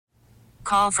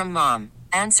call from mom.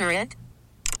 Answer it.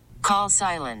 Call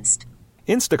silenced.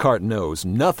 Instacart knows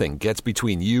nothing gets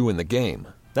between you and the game.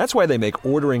 That's why they make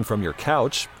ordering from your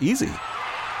couch easy.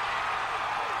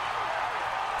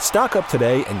 Stock up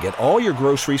today and get all your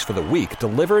groceries for the week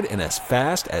delivered in as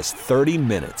fast as 30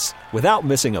 minutes without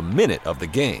missing a minute of the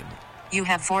game. You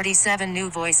have 47 new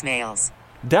voicemails.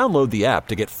 Download the app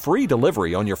to get free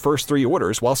delivery on your first 3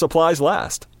 orders while supplies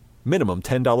last. Minimum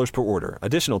 $10 per order.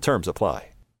 Additional terms apply.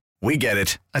 We get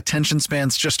it. Attention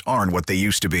spans just aren't what they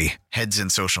used to be. Heads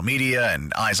in social media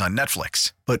and eyes on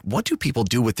Netflix. But what do people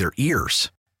do with their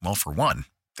ears? Well, for one,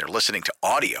 they're listening to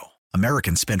audio.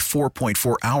 Americans spend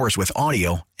 4.4 hours with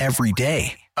audio every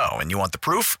day. Oh, and you want the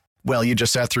proof? Well, you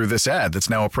just sat through this ad that's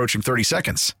now approaching 30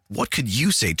 seconds. What could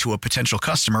you say to a potential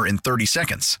customer in 30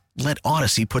 seconds? Let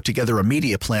Odyssey put together a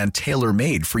media plan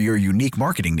tailor-made for your unique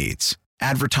marketing needs.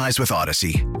 Advertise with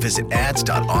Odyssey. Visit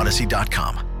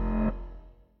ads.odyssey.com.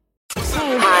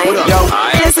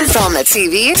 Hi. This is on the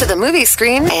TV, to the movie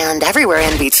screen, and everywhere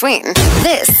in between.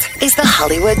 This is the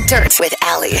Hollywood Dirt with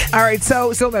Allie. All right,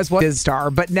 so Sylvester was a star,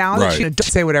 but now that she can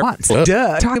say whatever wants.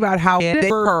 Talk about how they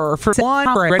were her for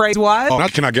one phrase. What? Oh,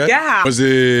 can I get? Yeah. Was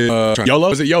it YOLO?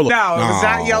 Was it YOLO? No, it was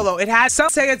not YOLO. It had some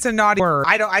say it's a naughty word.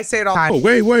 I say it all the time.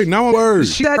 Oh, wait, now a word.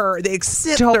 She said the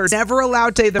exhibitor never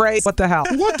allowed to say the phrase. What the hell?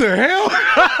 What the hell?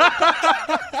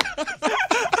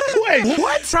 Wait,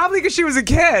 what? Probably because she was a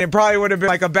kid. It probably would have been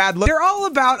like a bad look. They're all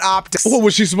about optics. What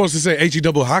was she supposed to say? H-E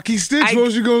double hockey sticks? What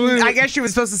was she going to I guess she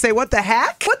was supposed to say, what the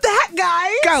heck? What the heck,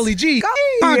 guys? Golly gee.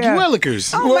 Hockey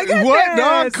Wellikers. Oh, my goodness. What,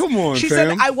 dog? Come on, she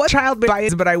fam. said, I was child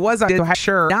biased, but I was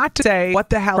sure not to say what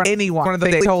the hell to anyone. One of the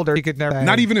things they told her she could never say.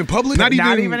 Not even in public? Not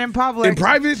even in public. In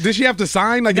private? Did she have to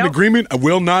sign an agreement? I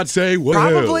will not say what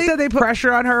Probably that they put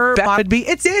pressure on her. Would be,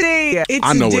 it's Diddy. It's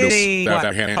I know Diddy. what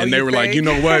it was. And they were like, you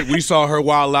know what? We saw her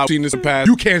wild out, seen this in the past.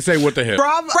 You can't say what the hell.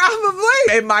 Probably.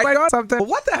 It might be something.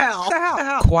 What the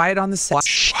hell? Quiet on the set.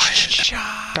 Shh.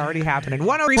 Already happening.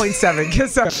 103.7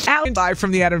 Kiss Up. Allie live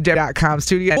from the AdamDev.com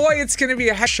studio. Boy, it's going to be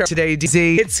a heck show today,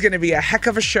 DZ. It's going to be a heck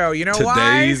of a show. You know why?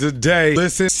 Today's a day.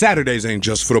 Listen, Saturdays ain't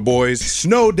just for the boys.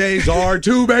 Snow days are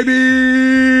too, baby.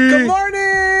 Good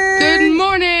morning. Good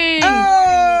morning.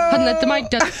 Oh. Hadn't let the mic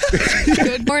down.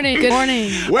 Good morning. Good morning.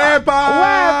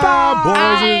 Wepa.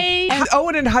 Boys. And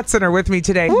Owen and Hudson are with me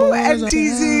today. And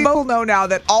DZ both know now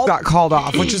that all got called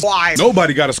off, which is why.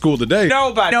 Nobody got to school today.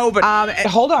 Nobody.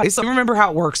 Hold on. So remember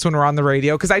how it works when we're on the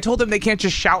radio? Because I told them they can't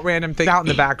just shout random things out in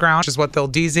the background, which is what they'll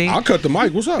DZ. I'll cut the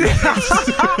mic. What's up?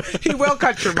 He will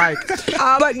cut your mic.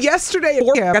 But yesterday,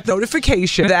 I got the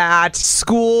notification that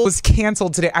school was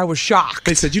canceled today. I was shocked.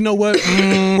 They said, you know what?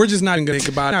 We're just not even going to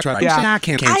think about it. I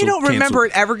can't cancel. I don't remember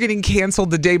it ever getting canceled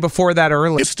the day before that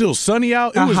early. It's still sunny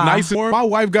out. It was nice and warm. My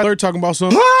wife got her talking about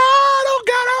something. I don't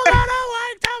got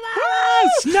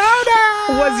snow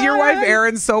down. Was your wife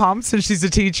Erin so pumped since she's a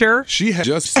teacher? She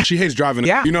hates driving.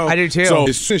 Yeah, you know, I do too. So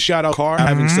it's a shout out car.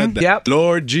 Having said that, yep.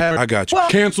 Lord G, I got you. Well,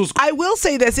 Cancels. I will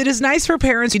say this: it is nice for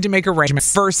parents to make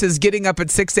arrangements versus getting up at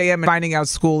 6 a.m. and finding out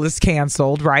school is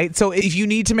canceled. Right. So if you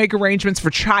need to make arrangements for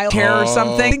childcare or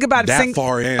something, think about it.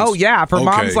 Far in. Oh yeah, for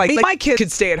moms like my kid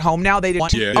could stay at home now. They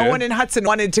didn't. Yeah. Owen and Hudson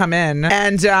wanted to come in,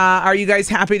 and are you guys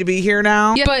happy to be here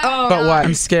now? Yeah, but what?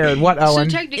 I'm scared. What, Owen?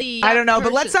 So I don't know,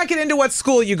 but let's not get into what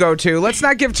school you go to. Let's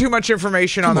not give too much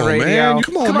information on the radio. Man.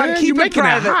 Come on, man. Keep it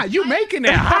private. Hot. You making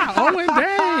it hot, Owen.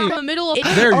 Dang. In the middle of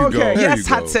There you go. Yes,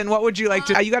 Hudson. What would you like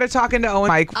to? You got to talk into Owen,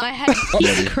 Mike. I had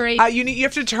he's crazy. You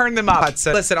have to turn them up,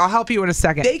 Hudson. Listen, I'll help you in a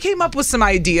second. They came up with some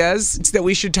ideas that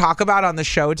we should talk about on the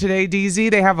show today,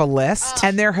 DZ. They have a list,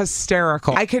 and they're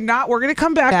hysterical. I cannot. We're gonna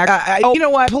come back. You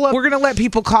know what? We're gonna let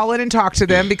people call in and talk to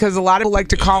them because a lot of people like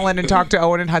to call in and talk to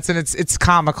Owen and Hudson. It's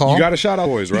comical. You got to shout out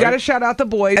boys, right? You got to shout out the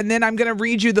boys, and then I'm gonna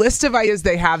read you the list of ideas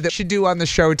they have that we should do on the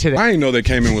show today. I didn't know they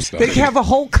came in with stuff. They have a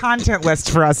whole content list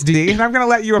for us, D, and I'm going to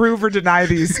let you approve or deny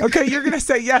these. Okay, you're going to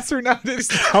say yes or no to these.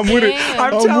 I'm with it.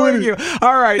 I'm telling you.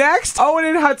 All right, next, Owen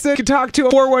and Hudson can talk to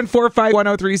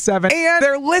 414-51037, and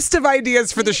their list of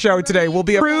ideas for the show today will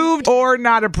be approved or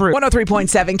not approved.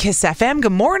 103.7 Kiss FM.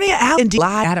 Good morning, Allie and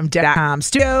live AdamDev.com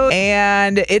studio,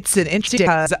 and it's an interesting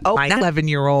because my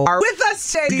 11-year-old are with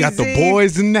us today. We got the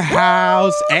boys in the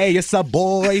house. Hey, it's a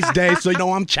boys' day, so you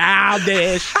know I'm childish.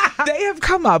 They have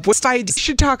come up with ideas we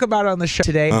should talk about on the show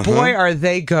today. Boy, are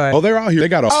they good. Oh, they're out here. They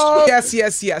got a. Oh, yes.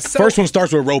 So, First one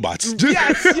starts with robots.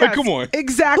 Yes. Come on.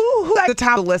 Exactly. Who's at the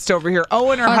top of the list over here?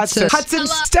 Owen or Hudson? Hudson,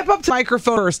 step up to the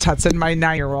microphone first, Hudson, my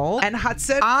 9-year-old. And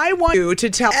Hudson, I want you to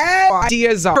tell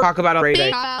ideas on talk about a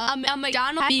rating.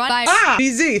 McDonald's.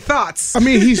 BZ, thoughts? I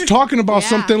mean, he's talking about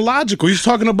something logical. He's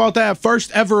talking about that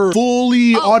first ever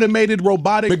fully automated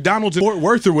robotic McDonald's in Fort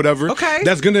Worth or whatever. Okay.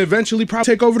 That's going to eventually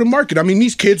probably take over the market. I mean,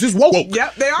 these kids is woke.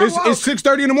 Yep, they are woke. It's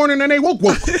 6:30 in the morning and they woke.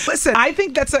 Listen, I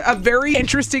think that's a very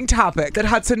interesting topic that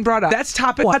Hudson brought up. That's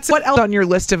topic one. Hudson, what else on your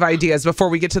list of ideas before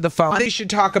we get to the phone? They should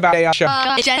talk about a show.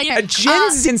 A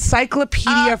Gen Z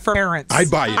encyclopedia for parents. I'd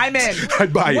buy it. I'm in.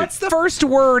 I'd buy it. What's the first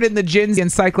word in the Gen Z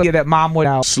encyclopedia that mom would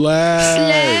know? Slay.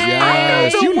 Yes.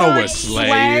 I know the You know word what slay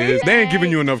slay. is. They ain't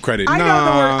giving you enough credit. I know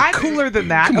the word. I'm cooler than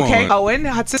that. Come Okay, on. Owen,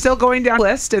 Hudson still going down the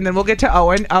list, and then we'll get to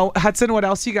Owen. Oh, Hudson, what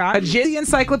else you got? A Gen Z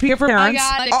encyclopedia for parents.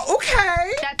 got it. Oh,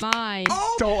 okay. That's mine.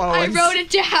 Oh, so I Owen's. wrote it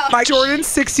down. Mike Jordan's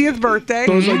 60th birthday.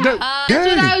 So it's like that. That's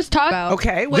what I Dang. was talking about.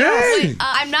 Okay, what else? Dang.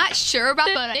 I'm not sure about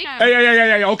it, but I think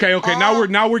Hey. Okay.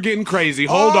 Now we're getting crazy.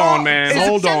 Hold on, man.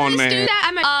 Hold on, man.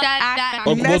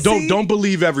 Messi? Well, don't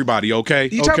believe everybody, okay?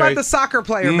 You talking about the soccer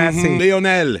player, Messi?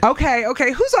 Lionel. Okay.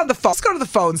 Who's on the phone? Let's go to the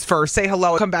phones first. Say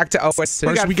hello. Come back to Owen. First,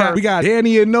 we got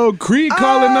Danny and No Creek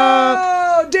calling up.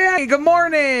 Oh, Danny, good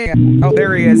morning. Oh,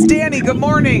 there he is. Danny, good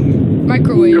morning.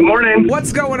 microwave. Good morning.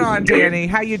 What's going on, Danny?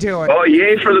 How you doing? Oh,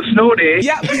 yay for the snow day.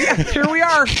 Yeah, here we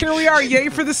are. Yay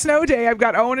for the snow day. I've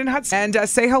got Owen and Hudson. And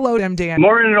say hello to him, Dan.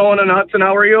 Morning, Owen and Hudson.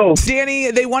 How are you?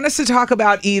 Danny, they want us to talk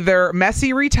about either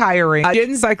Messi retiring,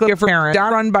 Gen Encyclopedia for Parents,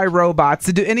 run by robots.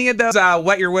 Do any of those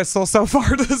wet your whistle so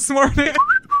far this morning?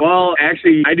 Well,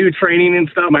 actually, I do training and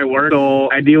stuff at my work,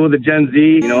 so I deal with the Gen Z.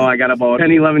 You know, I got about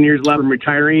 10, 11 years left from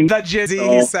retiring. The Gen Z,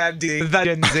 he said. The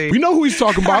Gen Z. We know who he's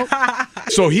talking about.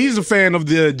 So he's a fan of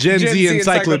the Gen Z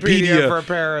Encyclopedia. For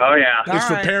parents. Oh, yeah. It's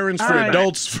for parents, for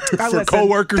adults, for Listen,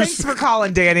 coworkers. Thanks for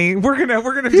calling, Danny. We're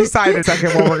gonna decide in a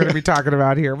second what we're gonna be talking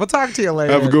about here. We'll talk to you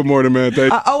later. Have a good morning, man.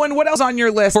 Thank you. Owen, what else on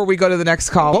your list before we go to the next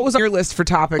call? What was on your list for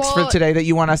topics for today that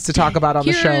you want us to talk about on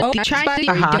the show?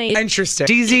 Interesting.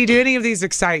 DZ, do any of these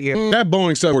excite you? That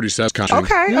Boeing 747 contract.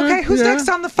 Okay. Who's next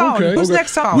on the phone? Who's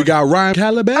next on? We got Ryan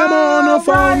Calabama on the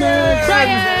phone next.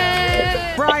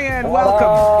 Brian,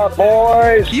 welcome.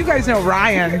 Boys. You guys know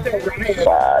Ryan.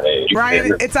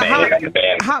 Brian, it's a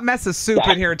hot mess of soup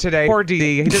in here today. Poor DZ.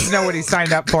 He doesn't know what he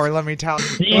signed up for, let me tell you.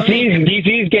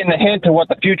 DC's getting a hint of what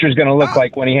the future is going to look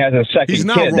like when he has a second kid.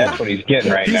 Wrong. That's what he's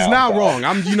getting right now. He's not wrong.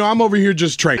 I'm over here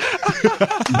just training.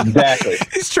 Exactly.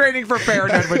 He's training for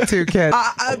parenthood with 2 kids.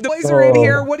 The boys are in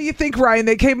here. What do you think, Ryan?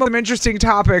 They came up with some interesting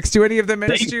topics. Do any of them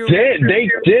interest you? They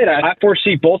did. I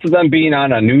foresee both of them being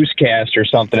on a newscast or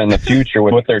something in the future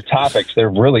with their topics. They're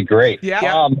really great. Yeah.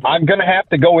 I'm going to have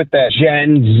to go with that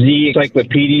Gen Z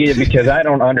encyclopedia because I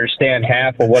don't understand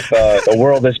half of what the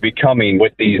world is becoming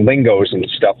with these lingos and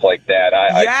stuff like that.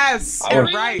 You're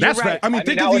right. That's right. right. I mean,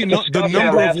 think of the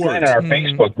number of words. In our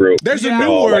Facebook group. There's a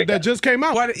new word that just came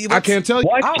out. I can't tell you.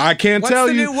 What? I can't tell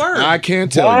you. What's the new word? I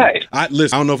can't tell you.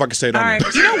 Listen, I don't know if I can say it on All right.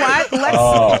 there. You know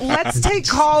what? Let's take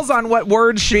calls on what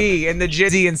word should be in the Gen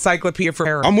Z Encyclopedia for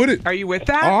Parents. I'm with it. Are you with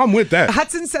that? Oh, I'm with that.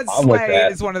 Hudson said I'm with slay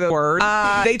that. is one of the words.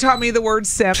 They taught me the word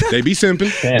simp. They be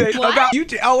simping.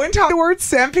 Owen taught the word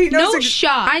simp. He knows No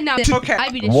shot. I know. Okay.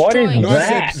 I'd be What is destroying. No, I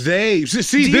that? said they.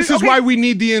 See, Do this you- is okay. why we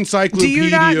need the Do encyclopedia, you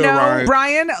not know, Ryan.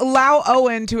 Brian? Allow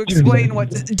Owen to explain what.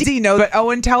 Does he know? But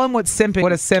Owen, tell him what simping.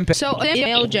 What a simp is. So,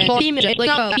 male gen, female gen,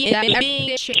 like,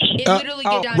 it literally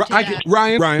get down to that.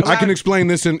 Ryan, I can explain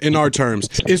this in our terms.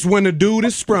 It's when a dude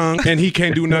is sprung and he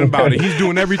can't do nothing about it. He's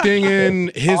doing everything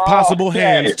in his possible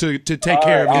hands to take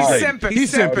care of his He's lady. simping.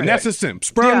 He's simping. That's a simp.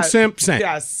 Sprung, Yeah. simp.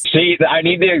 Yes. See, I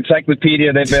need the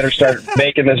encyclopedia. They better start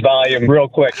making this volume real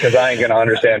quick because I ain't going to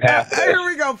understand half of it. Here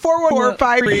we go.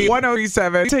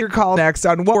 414-533-1037. Take your call next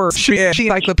on what word should be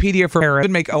Encyclopedia for Parents.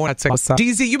 Would make Owen say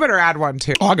DZ, you better add one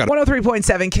too. Oh, I got it.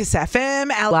 103.7 Kiss FM,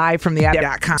 live from the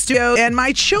Ad.com studio. And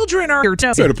my children are here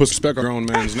too. Better put respect on your own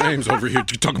man's names over here.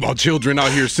 You talk about children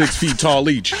out here 6 feet tall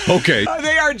each. Okay.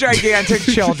 They are gigantic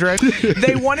children.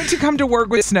 They wanted to come to work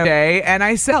with Snow Day, and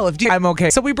I said, I'm okay.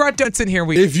 So we brought donuts in here.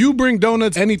 If you bring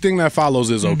donuts, anything that follows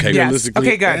is okay. Yes. Realistically,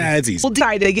 Okay, good. It's easy. We'll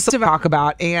decide to get to talk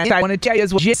about, and I want to tell you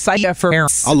is what Encyclopedia for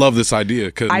Parents. I love this idea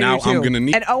because I now do too. I'm going to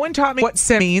need. And Owen taught me what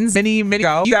sim means many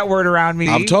ago. That word around me.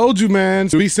 I've told you, man.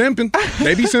 To be simping.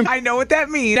 They be simping. I know what that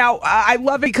means. Now, I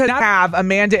love it because I have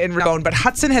Amanda and Ramon, but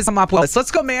Hudson has come up with this.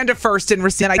 Let's go Amanda first and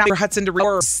receive. I got for Hudson to read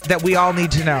words that we all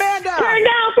need to know. Amanda! Turn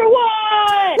down for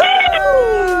what?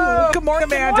 Woo! Good Good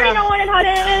morning, Amanda. Good morning, Owen and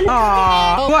Hudson.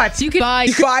 Aw, what? You can buy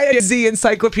a Z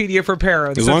encyclopedia for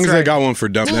parents. As long as they got one for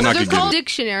dumb, then I They're could get called it.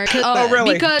 dictionary. Oh,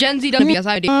 really? Because Gen Z doesn't have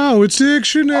ID. Oh, it's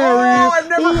dictionary. Oh, I've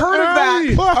never heard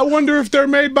of that. I wonder if they're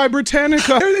made by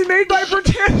Britannica. Are they made by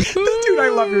Britannica? Dude, I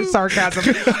love your sarcasm.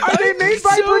 Are they made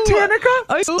by Britannica?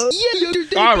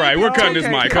 All right, we're cutting his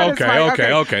mic.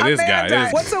 Okay. This Amanda, guy.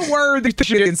 what's a word that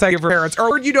you didn't say for parents? Or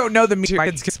word you don't know the meaning?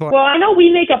 Well, I know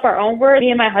we make up our own word,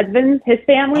 me and my husband, his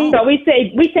family. So we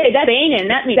say that's banging.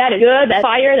 That means that is good, that's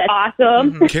fire, that's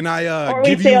awesome. Can I or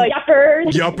give we say you like yuppers.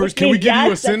 yuppers? Can we give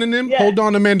you a synonym? Yeah. Hold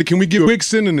on, Amanda. Can we give a quick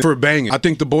synonym for banging? I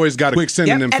think the boys got a quick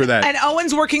synonym for that. And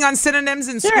Owen's working on synonyms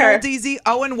in school, DZ.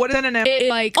 Owen, what is a synonym?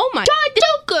 Like, oh my God,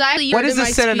 so good. What is a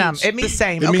synonym? It means the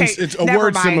same. It means it's a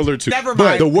word similar to. Never mind.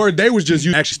 But the word they was just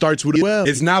using actually starts with well.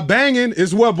 It's not banging.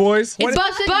 It's what, boys? It's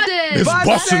bussin'. It's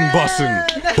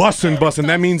bussin'.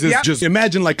 That means it's just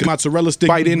imagine like a mozzarella stick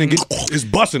bite in and get it's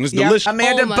bussin'. It's delicious.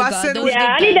 Amanda, bussin'.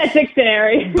 Yeah, I need that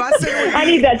dictionary. I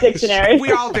need that dictionary.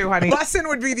 We all do, honey. Bussin'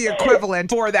 would be the equivalent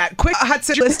for that. Quick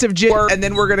Hudson list of words, and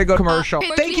then we're gonna go commercial.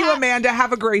 Thank you, Amanda.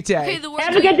 Have a great day.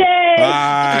 Have a good day.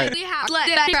 Bye.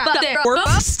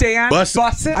 Stand.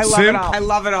 Bussin'. I love it all. I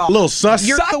love it all. A little sus.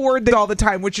 You're the word all the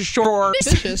time, which is short.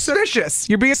 Suspicious.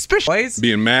 You're being suspicious.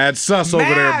 Being mad sus over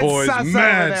there, boys. Sus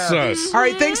Mad over there. sus. All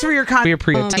right, thanks for your comment. We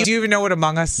appreciate it. Do you even know what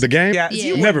Among Us? The game? Yeah.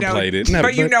 You Never would know played it. Never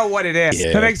but you know what it is.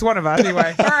 Yeah. That makes one of us.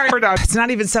 Anyway. All right, we're done. It's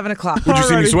not even 7 o'clock. Would you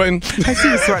see me sweating? I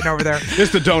see you sweating over there.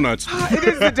 It's the donuts. It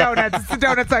is the donuts. It's the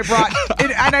donuts I brought.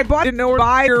 And I bought it to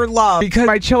buy your love because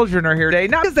my children are here today.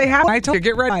 Not because they have. I told you,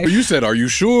 get ready. You said, are you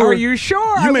sure? Are you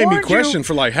sure? You I made me warned question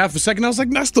for like half a second. I was like,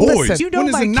 that's the boys. Listen, you know when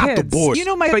is my it not kids. the boys? You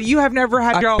know but you have never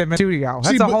had a show in the studio.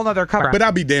 That's a whole nother cover. But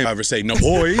I'll be damned if I ever say no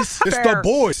boys. It's the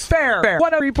boys. Fair.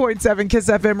 103.7 Kiss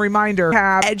FM reminder.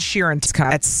 Have Ed Sheeran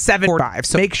at 7:45.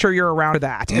 So make sure you're around for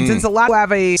that. And since a lot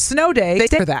have a snow day, they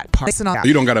stay for that part.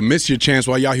 You don't got to miss your chance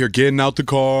while y'all here getting out the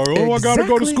car. Oh, I got to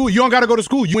go to school. You don't got to go to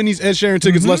school. You win these Ed Sheeran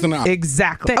tickets less than an hour.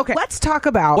 Exactly. Okay, let's talk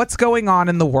about what's going on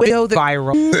in the world. Video the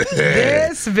viral.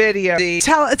 This video.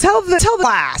 Tell the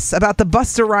class about the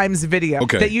Busta Rhymes video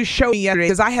that you showed me yesterday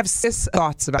because I have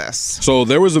thoughts about this. So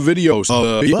there was a video.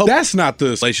 That's not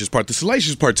the salacious part. The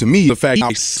salacious part to me, the fact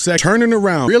turning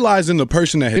around, realizing the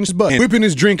person that hit his butt, and whipping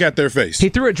his drink at their face. He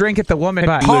threw a drink at the woman.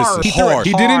 Hard.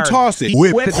 He didn't toss it.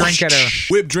 Whipped the drink at her.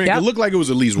 Whipped drink. Yep. It looked like it was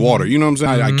at least water. You know what I'm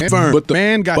saying? I can't confirm. But the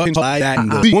man got hit like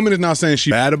that. The woman is now saying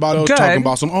she's bad about it. Talking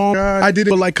about some, oh, God, I did it.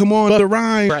 But like, come on, the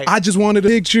rhyme. Right. I just wanted a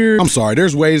picture. I'm sorry.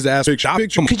 There's ways to ask picture.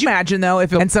 Could you imagine, though,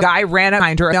 if some guy ran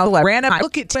behind her,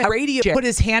 look at the radio, put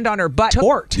his hand on her butt,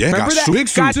 tort. Yeah, remember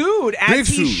that? Got sued, as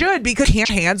he should, because he can't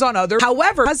hands on other.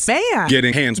 However, a man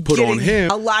getting hands put on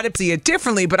him. A lot of see it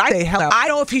differently, but I say, hell, I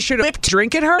don't know if he should have whipped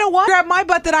drink at her. You know what? Grab my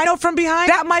butt that I know from behind.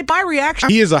 That might be my reaction.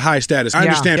 He is a high status. I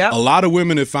understand. A lot of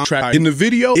women have found trapped in the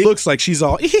video. It looks like she's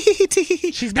all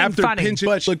she's being after funny. Pinching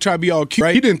butt, look, try to be all cute.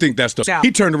 Right? He didn't think that stuff. No.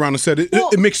 He turned around and said,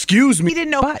 "Excuse me." He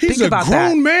didn't know. He's a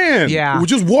grown man. Yeah, we're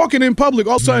just walking in public.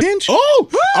 All of a sudden, pinch. Oh,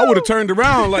 I would have turned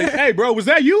around like, "Hey, bro, was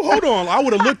that you? Hold on." I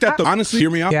would have looked at the. Honestly, hear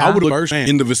me out. I would have first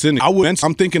in the vicinity.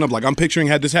 I'm thinking of like I'm picturing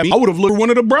had this happen. I would have looked for one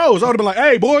of the bros. I would have been like,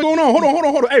 "Hey, boy, what's going on?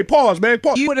 Hold on. Hey, pause, man.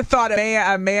 Pause." You would have thought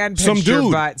a man pinched some dude.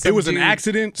 Your butt. It was an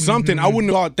accident. Something. I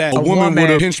wouldn't have thought that a woman would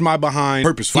have pinched my behind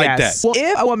purposefully like that. Well,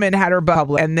 if a woman had her butt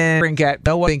public and then drink it,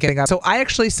 no one thinking of. So I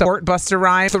actually support Busta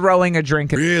Rhymes throwing a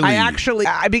drink. Really? I actually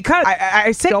because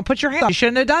I say don't put your hand. You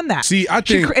shouldn't have done that. See, I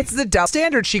think it's the double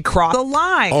standard. She crossed the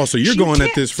line. Oh, so you're going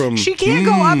at this from. She can't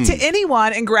go up to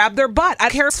anyone and grab their butt. I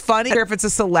don't care if it's funny. I don't care if it's a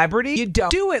celebrity. You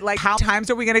don't do it. Like, how many times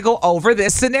are we going to go over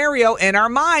this scenario in our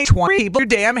mind? 20 people, your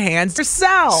damn hands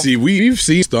yourself. See, we've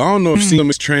seen. I don't know if you've seen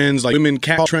them trends like women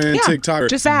cat trend, TikTok.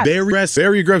 Just that.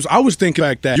 Very aggressive. I was thinking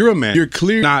like that. You're a man. You're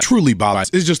clear, not truly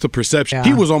biased. It's just a perception. Yeah.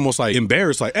 He was almost like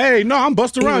embarrassed. Like, hey, no, I'm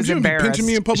Busta Rhymes. You're pinching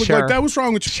me in public like that. What's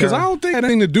wrong with you? Because I don't think it had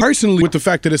anything to do personally with the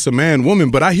fact that it's a man,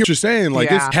 woman. But I hear what you're saying.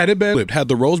 Like, it's had it been flipped, had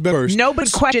the roles been reversed. Nobody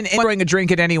questioned throwing a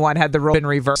drink at anyone had the role been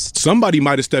reversed. Somebody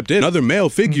might have stepped in. Another male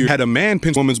figure had a man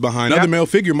pinch woman's behind. Another male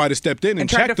figure might have stepped in and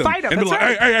checked him. And be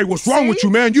like, hey, what's wrong with you,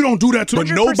 man? You don't do that to me.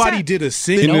 But nobody did a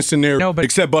sin in this scenario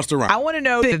except Busta Rhymes. I want to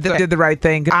know that they did the right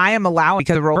thing. I am allowing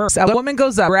because the role. A woman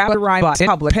goes up, grabs a rhyme butt in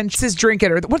public, pinches his drink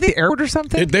at her. What, the airport or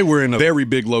something? They were in a very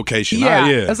big location. Yeah.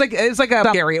 It was like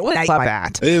a area. What like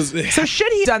that? So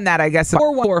should he have done that, I guess?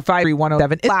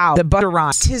 414-53107 allowed the Busta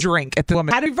Rhymes his drink at the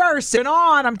woman. Had reversed it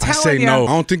on. I'm telling you. No. I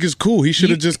don't think it's cool. He should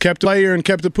have just kept the player and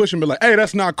kept it pushing, but like, hey,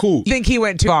 that's not cool. You think he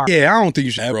went too far? Yeah, I don't think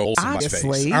you should have rolls in my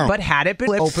face. But had it been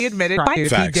openly admitted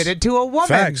if he did it to a woman.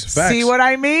 Facts. See what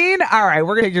I mean? All right,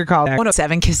 we're going to take your call.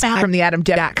 107 Kiss from the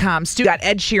AdamDead.com. Stu got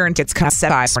Ed Sheeran tickets coming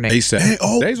 7 morning. They said,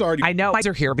 days already. I know. Guys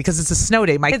are here because it's a snow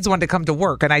day. My kids wanted to come to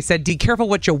work, and I said, "Be careful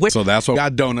what you whistle." So that's what I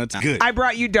got donuts. Good. I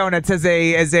brought you donuts as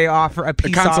a offer, a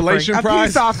peace consolation offering, prize? a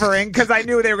peace offering, because I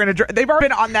knew they were going to. They've already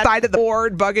been on that side of the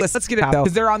board bugging. Let's get it out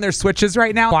because they're on their switches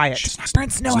right now. Quiet.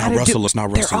 Parents know how to do. It's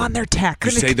not They're on their tech.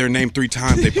 You say their name 3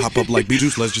 times, they pop up like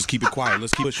Beetlejuice. Let's just keep it quiet.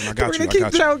 Let's keep pushing. I got We're you. gonna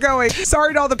keep the show going.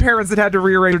 Sorry to all the parents that had to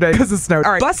rearrange their day because of snow.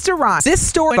 All right, Busta Rhymes. This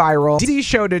story viral. DC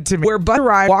showed it to me where Busta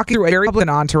Rhymes walking through a Republican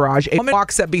entourage. A woman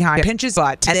walks up behind, pinches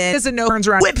butt, and then doesn't know, turns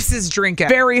around, whips his drink out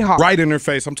very hard. Right in her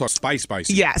face. I'm talking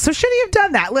spicy. Yeah, so should he have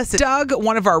done that? Listen, Doug,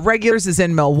 one of our regulars, is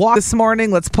in Milwaukee this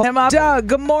morning. Let's pull him up. Doug,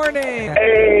 good morning.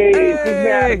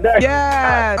 Hey.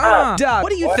 Yeah. Doug,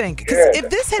 what do you think? Because if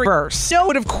this had reversed, no one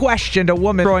would have questioned a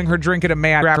woman throwing her drink at a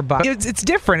man, grab her butt. It's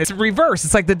different. It's reverse.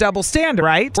 It's like the double standard,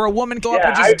 right? Where a woman go up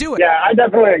and just do it. Yeah, I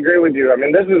definitely agree with you. I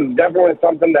mean, this is definitely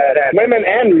something that women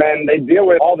and men, they deal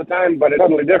with all the time, but it's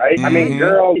totally different, right? I mean,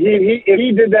 girl, if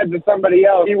he did that to somebody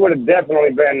else, he would have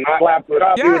definitely been slapped with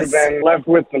up. He would have been left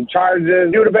with some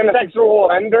charges. He would have been a sexual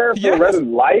offender for the rest of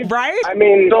his life. Right? I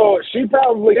mean, so she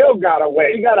probably still got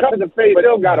away. She got a cut to the face, but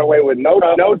still got away with no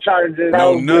charges.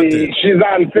 No, nothing. She's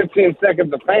on 15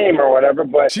 seconds of fame or whatever,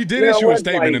 but she did issue a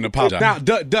statement and apologize. Now,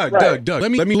 Doug,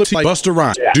 let me look like Busta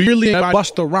Rhymes. Yeah. Do you really like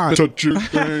Busta Rhymes? Touch your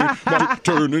thing,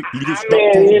 turn it.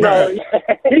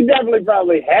 He definitely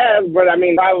probably has, but I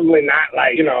mean, probably not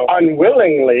like,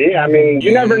 unwillingly. I mean,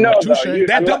 you never know.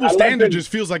 That double standard just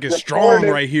feels like it's strong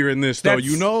right here in this, though,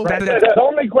 you know? The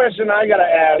only question I got to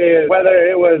ask is whether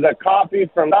it was a coffee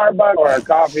from Starbucks or a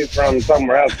coffee from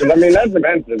somewhere else. Because, I mean, that's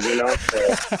expensive,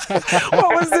 So.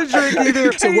 What was the drink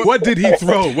either? So what did he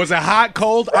throw? Was it hot,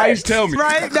 cold, ice? Tell me.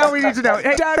 Right? Now we need to know.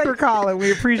 Hey, Doug, for calling.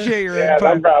 We appreciate your input.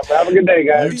 No problem. Have a good day,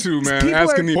 guys. You too, man.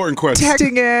 Asking the important questions.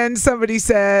 Texting in, somebody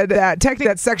said that technically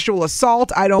that's sexual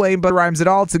assault. I don't blame Busta Rhymes at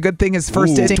all. It's a good thing his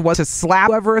first instinct was to slap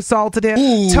whoever assaulted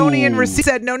him. Tony in receipt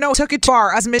said, no, took it too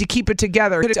far. I was meant to keep it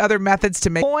together. Put other methods to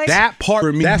make points. That part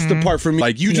for me, that's the part for me.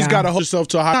 Like, you just got to hold yourself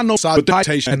to a high, no side, but the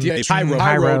citation at the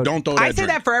high road, don't throw that drink. I say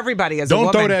that for everybody as a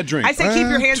woman. Don't throw that drink. I say keep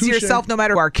your hands to yourself no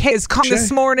matter what. Kay is calling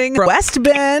this morning from West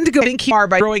Bend, going far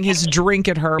by throwing his drink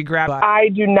at her. I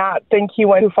do not think he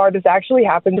went too far. This actually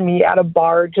happened to me at a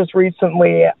bar just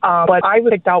recently, but I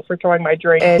was kicked out for throwing my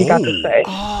drink and he got to say.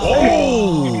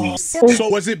 So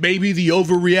was it maybe the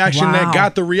overreaction that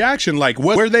got the reaction? Like,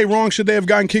 were they wrong? Should they have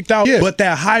gotten kicked out? Yeah. But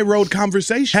that high road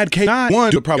conversation had K9.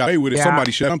 One, to probably with it.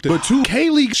 Somebody should have done it. But two,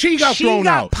 Kaylee, she got thrown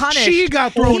out. Punished. She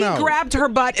got thrown out. He grabbed her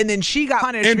butt and then she got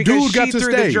punished and because dude got she to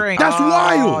threw stay. the drink. That's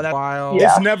wild. That's wild.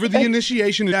 It's never the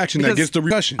initiation of action that gets the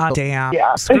repercussion. Damn.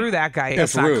 Yeah. Screw that guy. Yeah,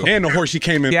 for real. Cool. And the horse she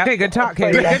came in. Yeah. Okay, good talk,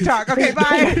 Kaylee. Good talk. Okay,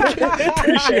 bye.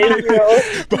 Appreciate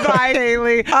you. Bye,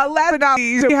 Kaylee. Last but not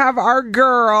least, we have our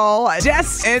girl,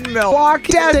 Jess in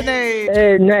Milwaukee. Destiny.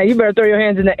 Hey, now you better throw your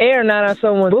hands in the air, not on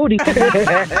someone's booty.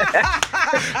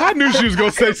 I knew she was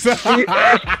gonna say something.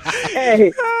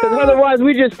 Hey, because otherwise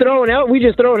we just throwing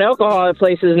alcohol at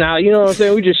places now. You know what I'm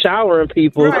saying? We just showering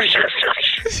people. Right.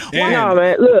 No,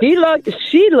 man. Look,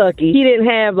 she lucky he didn't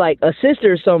have like a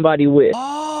sister or somebody with.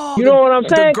 Oh, you know what I'm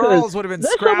saying? The girls would have been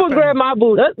let scrapping. someone grab my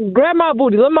booty. Grab my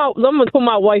booty. Let me put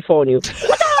my wife on you.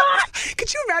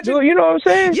 Could you imagine? You know what I'm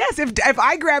saying? Yes, if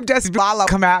I grab Jesse, Lala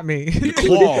come at me.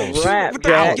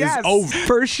 Yes, over.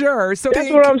 For sure. So that's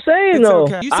what I'm saying, though.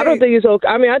 Okay. I don't think it's okay.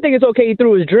 I mean, I think it's okay he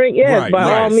threw his drink. Yes, by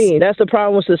all means. That's the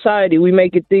problem with society. We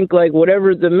make it think like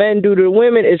whatever the men do to the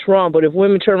women, it's wrong. But if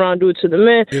women turn around and do it to the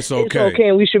men, it's okay. It's okay,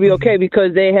 and we should be okay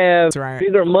because they have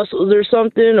bigger muscles or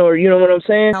something, or you know what I'm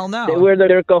saying? Hell no. They wear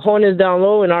their cojones down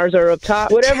low and ours are up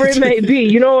top. Whatever it may be.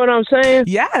 You know what I'm saying?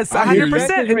 Yes,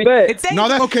 100%. No,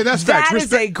 that's okay. That's facts. That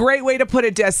is a great way to put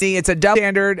it, Destiny. It's a double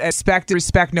standard.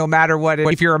 Respect no matter what,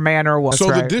 if you're a man or what.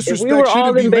 So the disrespect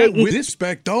shouldn't be met with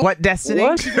respect, though. What, Destiny?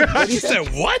 What? She said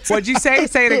what? What'd you say?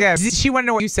 Say it again. She want to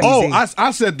know what you said. Oh,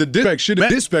 I said the disrespect shouldn't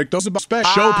be respect. Those about respect.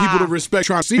 Show people the respect.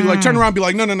 Try to see, like turn around and be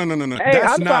like, no. Hey,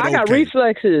 that's not I got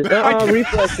reflexes.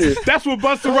 Reflexes. That's what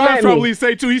Busta Rhymes probably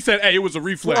say too. He said, hey, it was a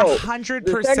reflex. 100%.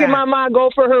 The second my mind go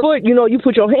for her foot, you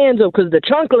put your hands up because the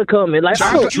chunkla coming. Like,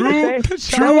 true.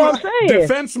 That's what I'm saying.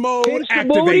 Defense mode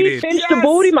activated. Pinch the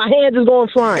booty, my hands is going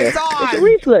flying. It's a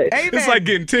reflex. Amen. It's like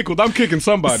getting tickled. I'm kicking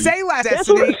somebody. Say less,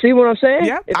 Destiny. See what I'm saying?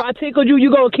 Yeah. If I tickled you,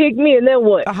 you gonna kick me, and then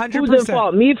what? 100%. Who's in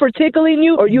fault? Me for tickling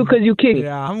you, or you because you kicked me?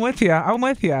 Yeah, I'm with you.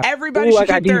 Everybody should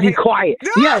keep be quiet.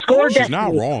 Yeah, score that. She's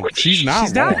not wrong. She's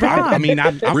not wrong. I mean,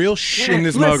 I'm real shit in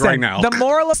this mug right now. The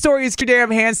moral of the story is keep your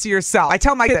damn hands to yourself. I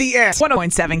tell my the end.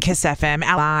 101.7 Kiss FM,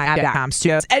 ally.com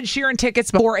studios. Ed Sheeran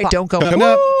tickets before it don't go. Come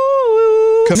up.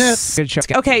 Good show.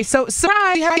 Okay, so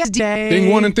surprise. Thing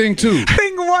one and thing two.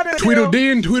 Thing one. one of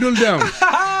Tweedledee and Tweedledum.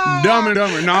 Dumb and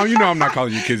Dumber. No, you know I'm not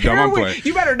calling you kids dumb. I'm playing.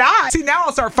 You better not. See, now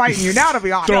I'll start fighting you. Now to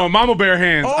be honest. Throwing mama bear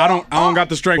hands. I don't got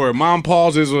the strength for it. Mom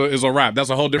paws is a rap. That's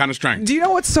a whole different kind of strength. Do you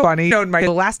know what's so funny? You know,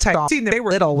 the last time I seen them, they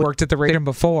were little, worked at the radio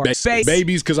before.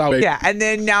 Babies, because I was. Yeah, and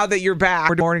then now that you're back,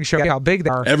 we're doing morning show, how big they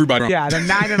are. Everybody. Yeah, they're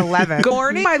 9 and 11. Good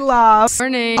morning, my love.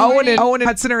 Morning. Owen and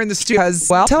Hudson are in the studio.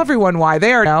 Well, tell everyone why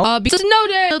they are now. Because snow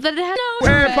day. That it has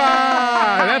snow day.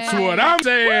 That's what I'm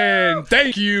saying.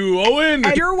 Thank you, Owen.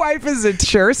 And your wife is a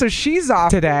teacher, so she's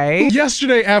off today.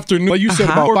 Yesterday afternoon, like you said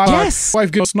about 5 yes.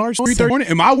 wife gets snarks 3:30 morning.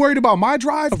 Am I worried about my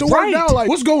drive to work now? Like,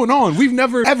 what's going on? We've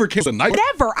never ever canceled a night.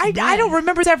 Never. I don't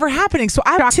remember this ever happening. So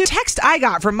I got a text I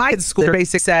got from my school. Their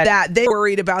basic said that they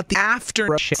worried about the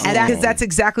afternoon shift. And because that's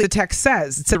exactly what the text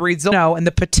says. It reads no, and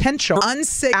the potential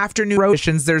unsafe afternoon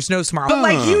rotations. There's no tomorrow. But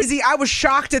like you, I was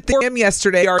shocked at the AM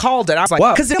yesterday. I called it. I was like,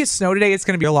 whoa. Because if it's snow today, it's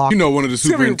going to be a long. You know, one of the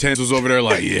superintendents was over there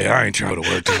like, yeah, I ain't trying to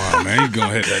work tomorrow, man. You go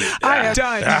ahead at it. I am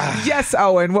done. Yes,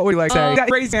 Owen. What would you like to say?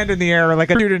 That raised hand in the air like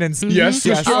a student in school. Yes.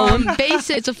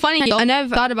 Basic. It's a funny. I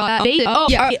never thought about that. Basic. Oh,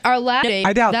 yeah. Our last day.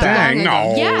 I doubt that. Dang,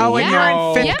 no. Yeah. Oh, and you're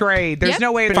in 5th grade. There's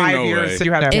no way in 5 years that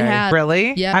you have to.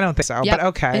 Really? Yeah. I don't think so. But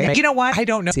okay. You know what? I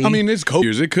don't know. I mean, it's COVID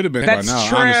years. It could have been by now.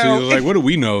 True. Honestly, like, what do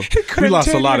we know? We lost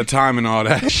a lot of time and all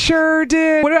that. Sure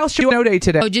did. What else should we do on snow day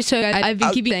today? Oh, just so I've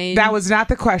been keeping saying. That was not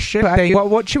the question.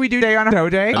 What should we do today on a snow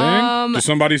day? Did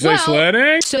somebody say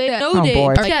sledding? So snow day.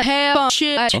 Boy.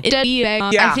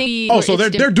 Oh, so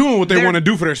they're doing what they want to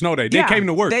do for their snow day. They came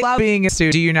to work. They love being a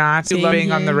student. Do you not? You love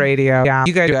being on the radio. Yeah.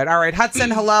 You guys do it. All right.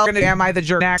 Hudson, hello. Am I the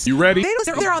jerk next? You ready?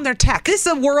 They're on their tech. This is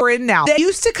a world we're in now. They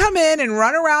used to come in and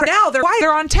run around. Now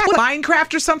they're on tech.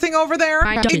 Minecraft or something over there?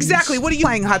 Exactly. What are you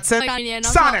playing, Hudson?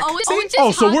 Sonic.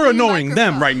 So we're annoying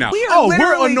them right now.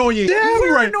 We're annoying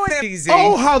them right now.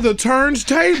 Oh, how the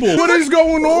turntable. What is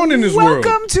going on in this world?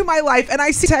 Welcome to my life. And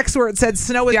I see text where it said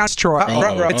snow is down.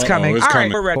 It's coming. All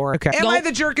right, we're ready. Okay. Am I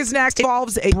the jerk is next.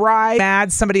 Involves a bride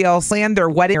mad somebody else planned their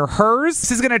wedding or hers.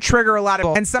 This is going to trigger a lot of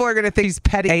people. And some people are going to think he's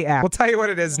petty AF. We'll tell you what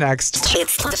it is next.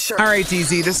 All right,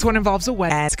 DZ. This one involves a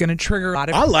wedding. It's going to trigger a lot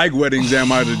of I like weddings.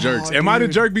 Am I the jerk? Am I the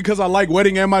jerk because I like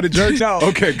wedding? Am I the jerk? No.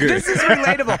 Okay, good. This is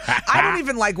relatable. I don't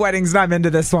even like weddings and I'm into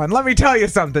this one. Let me tell you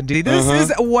something, D. This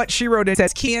is what she wrote. It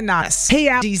says, Kianas. Hey,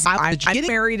 DZ. I'm getting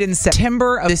married in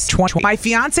September of this 2020. My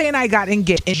fiance and I got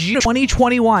engaged in June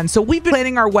 2021. So we've been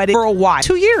planning our wedding for a while.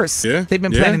 2 years. Yeah. They've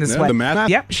been planning this wedding. The math.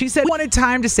 Yep. She said we wanted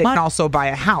time to save and also buy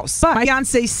a house. But my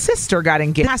fiance's sister got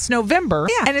engaged last November.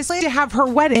 Yeah. And it's planned to have her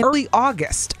wedding early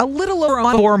August. A little over a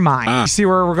month before mine. You see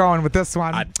where we're going with this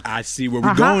one? I see where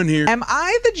we're going here. Am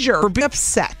I the jerk for being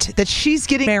upset that she's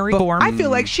getting married before? I feel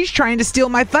like she's trying to steal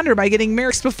my thunder by getting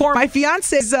married before my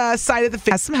fiance's side of the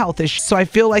family has some health issues. So I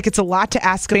feel like it's a lot to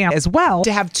ask them as well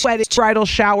to have 2 weddings, bridal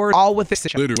showers, all with this.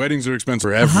 Literally, weddings are expensive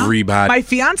for everybody. My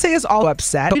fiance is all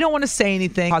upset. But we don't want to say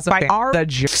anything because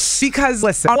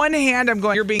listen, on one hand, I'm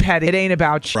going, you're being petty. It ain't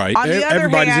about you. Right. On the other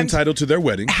Everybody's hand, entitled to their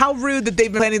wedding. How rude that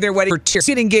they've been planning their wedding for 2 years.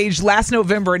 Get engaged last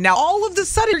November, and now all of a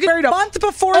sudden you're getting married a month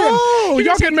before them. Oh,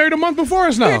 y'all getting married a month before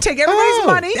us now. You're going to take everybody's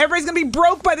money. Everybody's going to be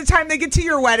broke by the time they get to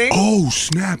your wedding. Oh,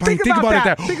 snap. I didn't think about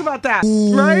that. Think about that.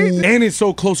 Ooh. Right? And it's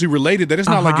so closely related that it's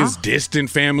not like it's distant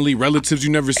family, relatives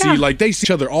you never see. Like, they see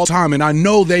each other all the time, and I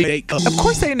know they of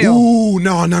course they knew. Ooh,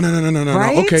 no.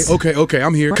 Right? Okay,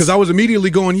 I'm here. Because I was immediately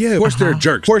going, yeah, of course they're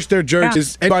jerks. Of course they're jerks.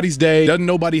 It's everybody's day. Doesn't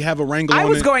nobody have a wrangle on it? I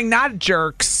was going, not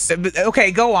jerks.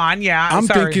 Okay, go on. Yeah, I'm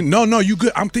thinking, no, you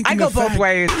good. I'm thinking I go both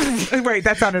ways. Wait,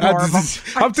 that sounded horrible.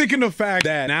 I'm thinking the fact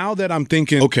that now that I'm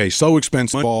thinking, okay, so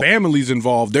expensive, families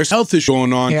involved, there's health issues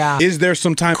going on. Yeah. Is there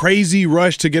some time crazy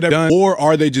rush to get it done? Or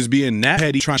are they just being that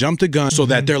petty, trying to jump the gun so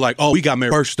that they're like, oh, we got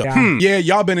married first up. Yeah,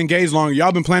 y'all been engaged longer.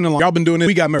 Y'all been planning longer. Y'all been doing it.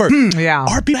 We got married first. Yeah.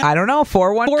 I don't know.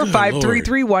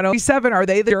 414-533-1037. Are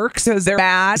they the jerks? Because their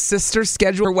bad sister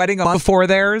scheduled her wedding a month before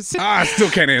theirs? I still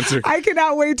can't answer. I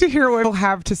cannot wait to hear what we'll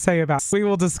have to say about it. We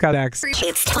will discuss next.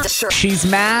 She's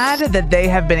mad that they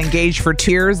have been engaged for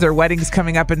 2 years. Their wedding's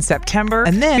coming up in September.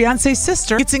 And then Beyonce's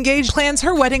sister gets engaged, plans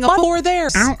her wedding a month before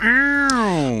theirs.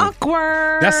 Ow.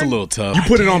 Awkward. That's a little tough. You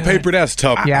put it on paper, that's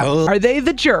tough. Yeah. Are they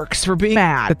the jerks for being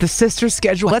mad that the sister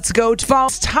schedule? Let's go to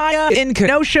Tanya in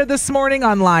Kenosha this morning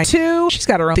on line 2. She's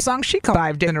got her own song. She called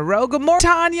 5 days in a row. Good morning,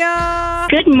 Tanya.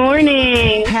 Good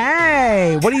morning.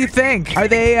 Hey, what do you think? Are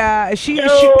they are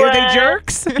they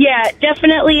jerks? Yeah,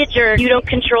 definitely a jerk. You don't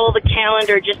control the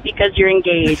calendar just because you're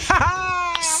engaged.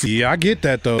 Yeah, I get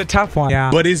that, though. The tough one. Yeah.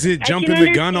 But is it jumping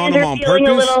the gun on them on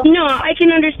purpose? No, I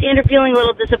can understand her feeling a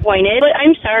little disappointed. But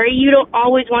I'm sorry, you don't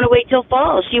always want to wait till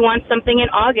fall. She wants something in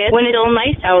August when it's all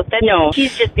nice out. No,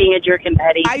 she's just being a jerk and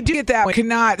petty. I do get that. I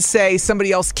cannot say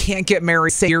somebody else can't get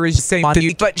married the same month,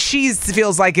 but she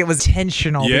feels like it was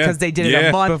intentional because they did it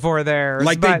a month before theirs.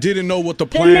 Like they didn't know what the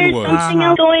plan was. There's something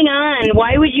else going on.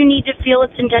 Why would you need to feel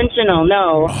it's intentional?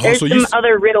 No. There's some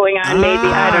other riddle going on, maybe.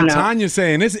 I don't know. Tanya's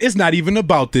saying it's not even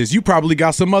about this. You probably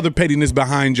got some other pettiness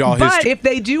behind y'all history. But if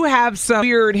they do have some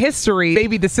weird history,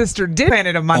 maybe the sister did plan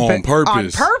it a month on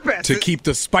purpose. To keep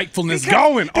the spitefulness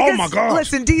going. Oh, my gosh.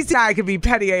 Listen, DC and I could be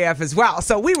petty AF as well,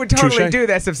 so we would totally do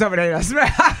this if somebody made us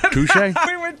mad. Touche?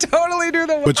 We would totally do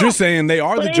the. But you're saying they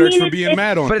are the jerks for being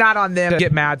mad on it. But not on them to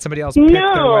get mad. Somebody else picked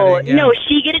their wedding. No,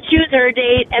 she get to choose her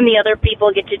date, and the other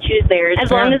people get to choose theirs.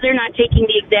 As long as they're not taking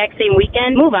the exact same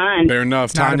weekend, move on. Fair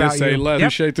enough. Tanya, say less.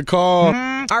 Appreciate the call. All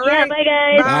right. Yeah, bye,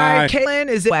 guys. Bye. Caitlin,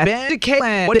 is it Ben?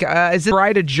 Caitlin, is this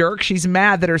bride a jerk? She's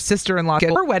mad that her sister-in-law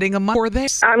get her wedding a month before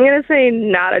this. I'm going to say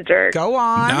not a jerk. Go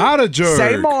on. Not a jerk.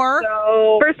 Say more.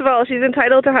 So, first of all, she's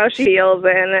entitled to how she feels,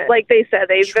 and like they said,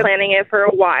 they've been planning it for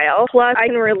a while. Plus, I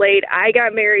can relate. I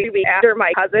got married after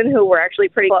my cousin, who were actually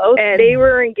pretty close, and they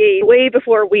were engaged way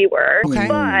before we were. Okay.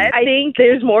 But I think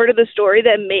there's more to the story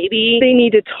that maybe they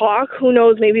need to talk. Who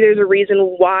knows? Maybe there's a reason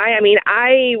why. I mean,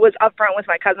 I was upfront with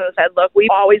my cousin and said, look, we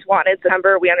always wanted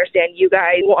September. We understand you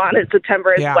guys wanted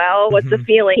September as well. What's the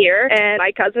feeling here? And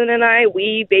my cousin and I,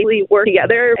 we basically worked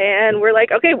together, and we're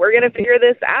like, okay, we're going to figure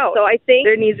this out. So I think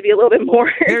there needs to be a little bit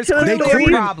more. There's clearly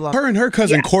a problem. Her and her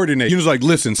cousin coordinate. He was like,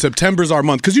 listen, September's our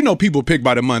month. Because people pick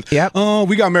by the month. Yep. Oh,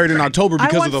 we got married in October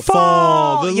because of the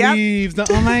fall, the leaves,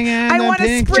 oh my God. I want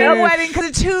a spring wedding because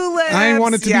of tulips. I didn't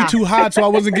want it to be too hot, so I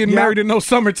wasn't getting married in no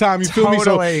summertime. You feel me?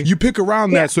 So you pick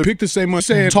around that. So pick the same one.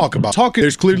 Talk about.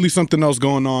 There's clearly something else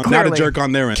going on. Not a jerk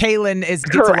on their end. Kaylin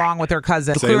gets along with her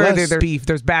cousin. Clearly there's beef.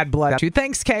 There's bad blood.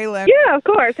 Thanks, Kaylin. Yeah, of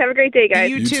course. Have a great day, guys.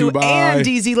 You too. And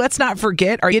DZ, let's not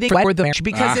forget, are you getting for the marriage?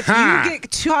 Because if you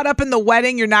get too caught up in the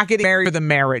wedding, you're not getting married for the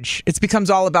marriage. It becomes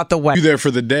all about the wedding. You're there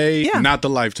for the day, not the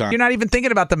lifetime. You're not even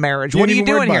thinking about the marriage. What are you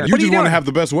doing here? You just want to have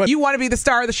the best wedding. You want to be the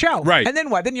star of the show. Right. And then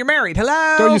what? Then you're married.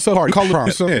 Hello? Throw yourself hard. Call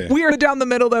her. We are down the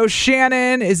middle, though.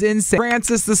 Shannon is in St.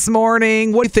 Francis this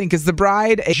morning. What do you think? Is the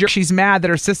bride a jerk? She's mad that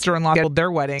her sister-in-law scheduled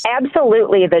their wedding.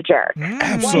 Absolutely the jerk.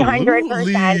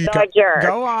 Absolutely. 100% the jerk.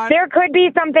 Go on. There could be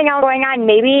something else going on.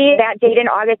 Maybe that date in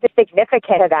August is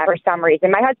significant to that for some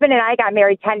reason. My husband and I got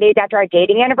married 10 days after our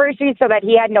dating anniversary so that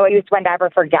he had no excuse when to ever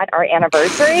forget our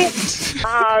anniversary.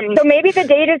 So maybe the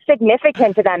date is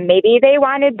significant to them. Maybe they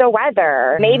wanted the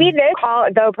weather. Maybe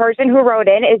the person who wrote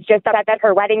in is just upset that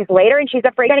her wedding's later and she's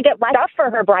afraid going to get left up for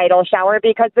her bridal shower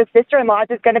because the sister-in-law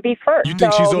is going to be first. You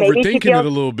think she's overthinking it a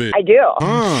little bit? I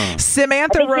do.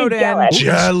 Samantha wrote in.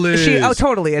 Jealous. She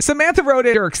totally is. Samantha wrote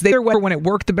in. Jerks. They were when it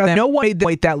worked the best. No one made them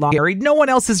wait that long. No one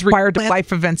else is required to plan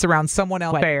life events around someone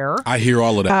else. Fair. I hear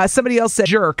all of that. Somebody else said,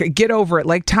 jerk, get over it.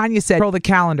 Like Tanya said, control the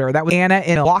calendar. That was Anna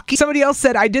in Milwaukee. Somebody else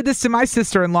said, I did this to my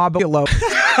sister-in-law, but below.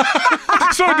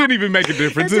 So it didn't even make a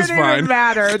difference. It's fine.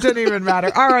 It didn't even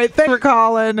matter. All right. Thanks for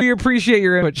calling. We appreciate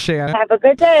your input, Shannon. Have a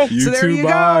good day. There you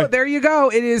go. There you go.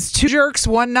 It is 2 jerks,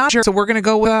 1 not jerk. So we're going to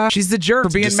go with she's the jerk for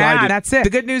being mad. That's it. The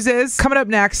good news is, coming up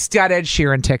next, got Ed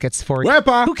Sheeran tickets for you.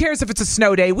 Wepa. Who cares if it's a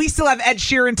snow day? We still have Ed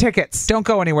Sheeran tickets. Don't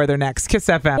go anywhere. They're next. Kiss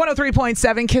FM.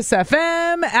 103.7 Kiss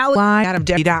FM.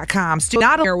 AdamDebbie.com.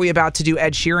 Not only are we about to do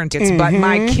Ed Sheeran tickets, but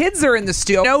my kids are in the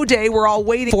studio. Snow day we're all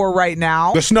waiting for right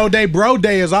now. The snow day bro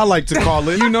day, as I like to call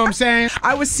it. You know what I'm saying?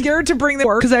 I was scared to bring the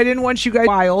work because I didn't want you guys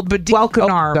wild, but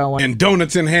welcome our going. And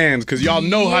donuts in hands because y'all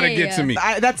know how to get to me.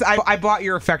 I bought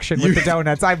your affection with the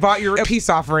donuts. I bought your peace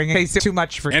offering in case it's too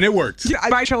much for you. And it worked. Yeah,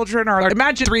 my children are,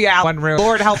 imagine 3 out one room.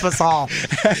 Lord help us all.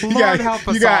 Help us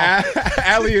all. You got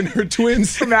Allie and her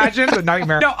twins. Imagine the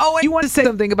nightmare. No, you want to say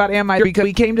something about Am I? Because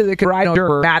we came to the bride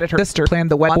mad at her sister,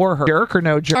 planned the wedding for her. Jerk or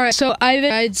no jerk? All right, so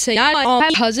I'd say not all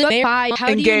husband. How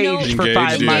engaged for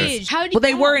 5 months. Well,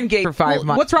 they were engaged for 5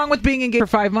 months. What's wrong with being engaged for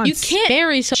 5 months? You can't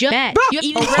marry such a bad. You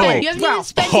haven't even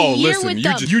spent a year with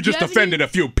them. You just offended a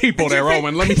few people there,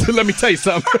 Owen. Let me tell you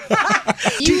something.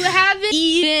 You haven't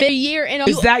even a year in a.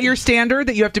 Is that your standard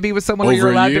that you have to be with someone where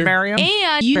you're allowed to marry them?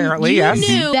 And you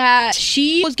knew that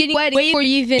she was getting wed way before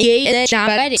you even engaged and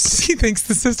wedding. He thinks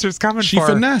the sister's coming for her.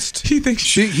 She finessed. He thinks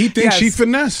she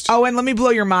finessed. Oh, and let me blow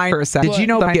your mind for a second. Did you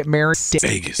know that I get married?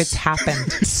 Vegas. It's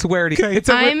happened. I swear to you.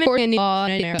 I'm working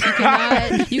on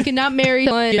it. You cannot not marry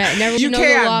someone that never You know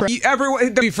can. the law.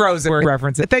 Everyone be frozen.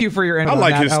 Reference it. Thank you for your input. I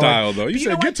like on his that, style, though. You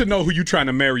said, get to know who you trying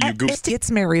to marry, you goof.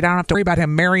 Gets married. I don't have to worry about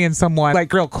him marrying someone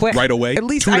like real quick. Right away. At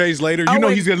least 2 days later. You know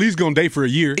he's at least going to date for a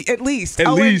year. At least.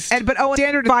 At least. But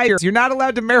standard 5 years. You're not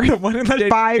allowed to marry someone unless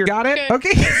 5 years. Got it?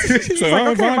 Okay. He's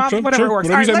like, okay, Mom, whatever works.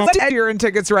 All right, let's Ed Sheeran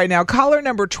tickets right now. Caller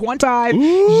number 25.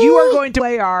 You are going to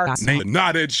play our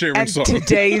not Ed Sheeran song.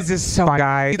 Today's is so fun,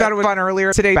 guys. You thought it was fun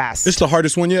earlier. Today's best. It's the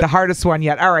hardest one yet? The hardest one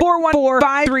yet. All right.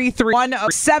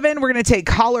 414-533-107. We're going to take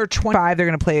caller 25. They're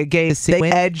going to play a game to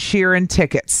win Ed Sheeran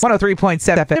tickets.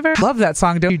 103.7 FM. Love that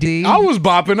song, don't you, D? I was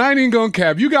bopping. I ain't even going to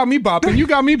cap. You got me bopping.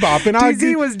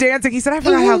 DZ was dancing. He said, I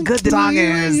forgot how good this song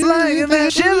is.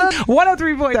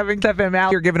 103.7 FM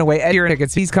out. You're giving away Ed Sheeran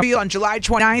tickets. He's coming on July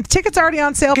 29th. Tickets already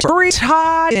on sale.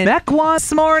 Todd in Mequon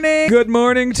this morning. Good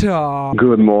morning, Todd.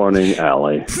 Good morning,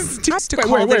 Allie.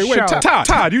 Wait.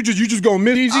 Todd, you just going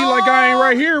mid-easy like I ain't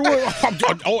right here?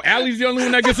 Oh, Allie's the only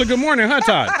one that gets a good morning, huh,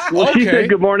 Todd? Well, okay. She said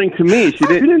good morning to me. She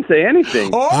didn't say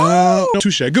anything.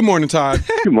 Touche. Good morning, Todd.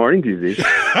 Good morning, DZ.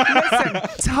 Listen,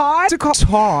 Todd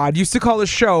used to call the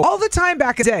show all the time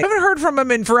back in the day. I haven't heard from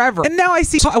him in forever. And now I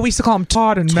see we used to call him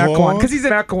Todd in Mequon because he's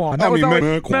in Mequon.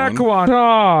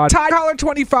 Mequon. Todd, caller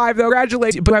 25, though.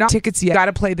 Congratulations. But not tickets yet. Got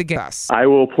to play the game. I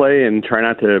will play and try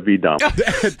not to be dumb.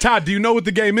 Todd, do you know what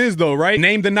the game is, though, right?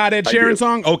 Name the not Ed Sheeran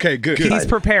song? Okay, good. He's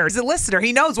prepared. He's a listener.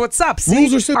 He knows what's up.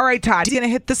 See? All right, Todd. He's going to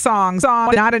hit the song.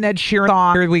 Not an Ed Sheeran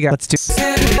song. Here we go. Let's do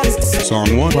it.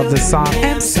 Song 1. Love this song.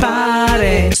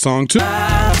 Everybody. Song 2.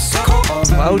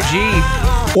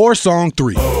 OG. Or song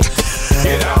 3.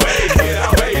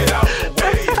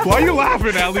 Why are you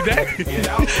laughing, Allie?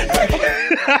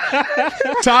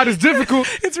 Todd, is difficult.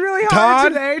 It's really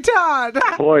hard today, Todd.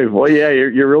 Boy, yeah,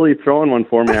 you're really throwing one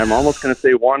for me. I'm almost going to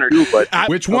say 1 or 2, but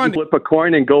which one? Flip a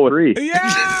coin and go with 3.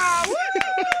 Yeah,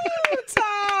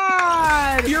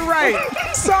 Todd. You're right.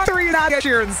 Song 3, not Ed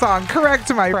Sheeran song.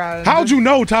 Correct, my friend. How'd you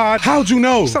know, Todd? How'd you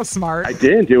know? You're so smart. I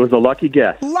didn't. It was a lucky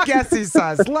guess. Lucky guess, he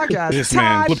says. Lucky guess. This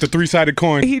man flipped a 3-sided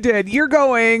coin. He did. You're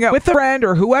going with a friend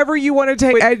or whoever you want to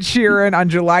take Ed Sheeran on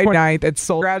July 9th at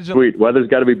Soul. Sweet. Weather's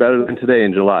got to be better than today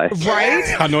in July.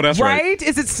 Right? I know that's right.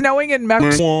 Is it snowing in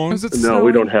Mequon? No,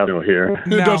 we don't have snow here.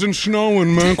 It doesn't snow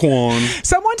in Mequon.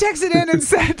 Someone texted in and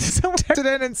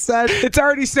said, it's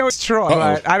already snowing in Troy,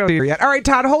 but I don't see it yet. All right,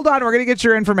 Todd, hold on. We're going to get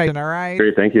your information, all right?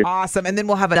 Great, thank you. Awesome. And then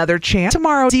we'll have another chance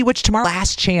tomorrow. See which tomorrow?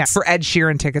 Last chance for Ed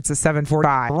Sheeran tickets at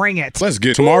 7:45. Bring it. Let's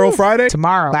get tomorrow, Friday?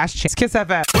 Tomorrow. Last chance. Kiss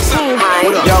FM.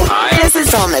 Hi. This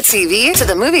is on the TV, to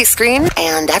the movie screen,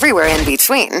 and everywhere in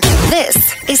between. This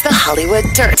is the Hollywood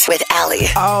Dirt with Allie.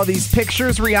 Oh, these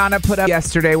pictures Rihanna put up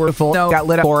yesterday were full. No, got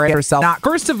lit up for it herself. Not.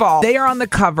 First of all, they are on the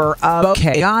cover of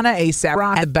Rihanna, A$AP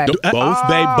Rocky,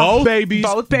 Both babies.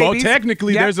 Both babies.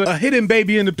 Technically, there's a hidden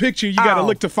baby in the picture. You got to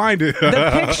look to find it.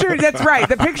 The picture, that's right.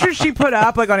 The picture she put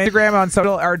up, like on Instagram, on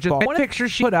social, or just one picture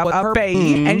she put up of her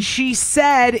baby, and she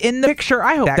said in the picture,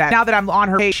 I hope that now that I'm on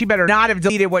her page, she better not have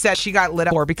deleted what said she got lit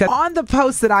up for, because on the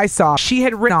post that I saw, she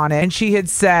had written on it, and she had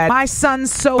said, my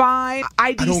son's so fine,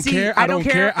 IDC, I don't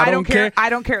care.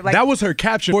 Like, that was her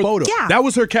caption photo. Yeah. That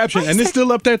was her caption, and it's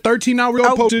still up there 13 hours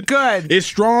ago posted. Good. It's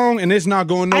strong, and it's not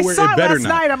going nowhere. I saw it better last not.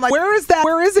 night. I'm like, where is that?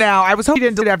 Where is it now? I was hoping she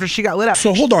didn't do it after she got lit up.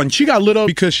 So hold on. She got lit up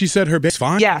because she said her baby's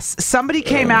fine? Yes. Somebody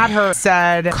came at her and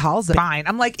said, calls it fine.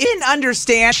 I'm like, didn't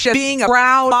understand being a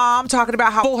proud mom talking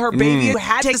about how her baby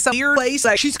had to take some weird place.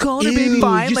 Like, she's calling her baby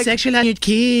fine. You like, sexualize your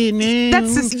kid, man.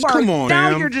 That's just, come on,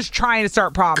 now you're just trying to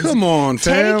start problems. Come on,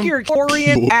 fam. Take your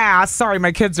Orient ass. Sorry,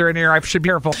 my kids are in here. I should be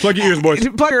careful. Plug your ears, boys.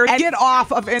 Plug your, and get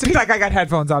off of Instagram. Like, I got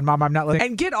headphones on, Mom. I'm not listening.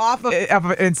 And get off of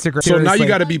Instagram. So now you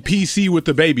got to be PC with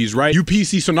the babies, right? You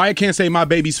PC. So now I can't say my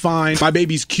baby's fine. My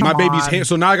baby's cute. My baby's handsome.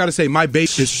 So now I got to say my baby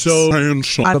is so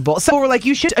handsome. So we're like,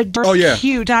 you should adore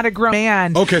cute, not a grown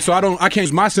man. Okay, so I can't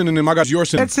use my synonym. I got your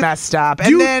synonym. It's messed up.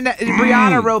 And then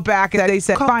Rihanna wrote back that they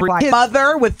said, his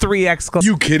mother with 3 exclamations.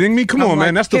 You kidding me? Come on,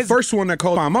 man. That's the first one that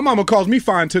called fine. My mama calls me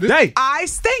fine to this day.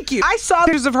 Thank you. I saw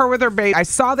pictures of her with her baby. I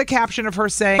saw the caption of her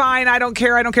saying, fine, I don't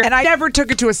care. And I never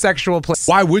took it to a sexual place.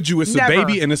 Why would you? It's a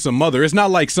baby and it's a mother. It's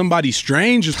not like somebody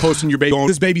strange is posting your baby going,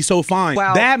 this baby's so fine.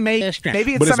 Well, that may strange.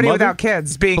 Maybe it's somebody without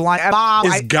kids being blind. Mom,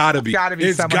 it's gotta be.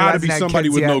 It's gotta be somebody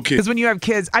with no kids. Because when you have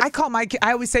kids,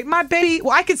 I always say, my baby.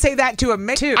 Well, I could say that to a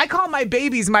mate, too. I call my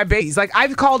babies my babies. Like,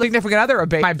 I've called a significant other a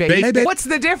baby. My baby. What's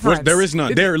the difference? Well, there is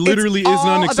none. There literally is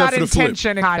none except for the flip.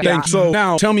 So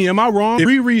now, tell me, am I wrong? If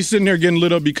Riri's sitting there getting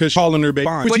lit up because calling her baby,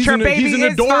 which her baby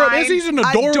he's an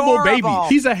adorable baby.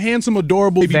 He's a handsome,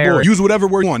 adorable baby boy. Use whatever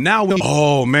word you want. Now,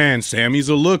 oh man, Sammy's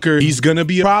a looker. He's gonna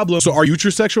be a problem. So are you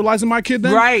sexualizing my kid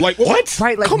then? Right. Like what?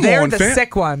 Right. Like they're the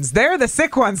sick ones. They're the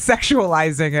sick ones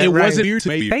sexualizing it. It wasn't your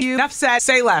baby. Thank you. Enough said.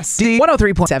 Say less.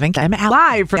 103.7. I'm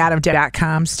live from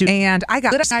AdamJet.com studio, and I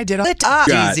got lit. I did a lit up.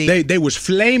 God, they was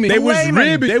flaming. They was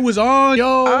ribbing. They was on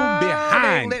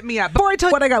behind. They lit me up. Before I tell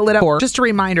you what I got lit up for, just a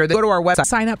reminder that go to our website,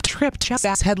 sign up, trip, just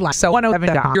headline. So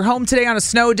 107. You're home today on a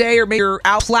snow day, or maybe you're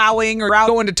out plowing or out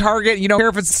going to Target. You don't care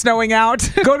if it's snowing out.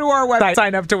 Go to our website,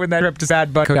 sign up to win that trip to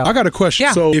Bad Butt. I got a question.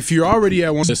 Yeah. So if you're already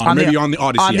at one, maybe on the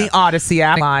Odyssey app. On the Odyssey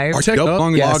app live.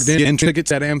 Logged in and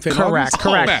tickets at AmFit.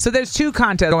 Correct. So there's two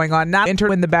contests going on. Not enter to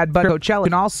win the Bad Butt Coachella,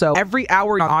 and also every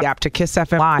hour on the app to Kiss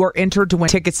FM Live, or enter to win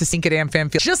tickets to Sink at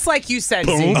AmFam Field. Just like you said,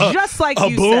 Z. Just like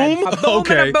you said. A boom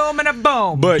and a boom and a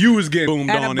boom. But you was getting boomed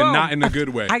on and not in a good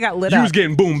way. I got lit up. You was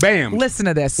getting boom bam. Listen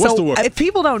to this. What's the word? If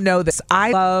people don't know this,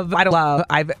 I love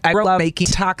making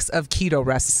TikToks of keto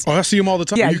recipes. Oh, I see them all the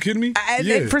time. Are you kidding me?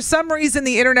 And for some reason,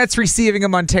 the internet's receiving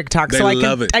them on TikTok. They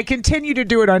love it. I continue to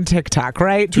do it on TikTok,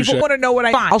 right? People want to know what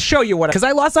I'll show you because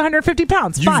I lost 150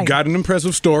 pounds. You've got an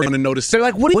impressive story. I'm going to notice. They're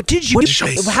like, what did you do?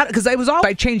 Because I was off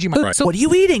by changing my food. So what are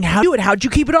you eating? How do you do it? How'd you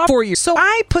keep it off for you? So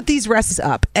I put these recipes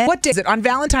up. And what day is it? On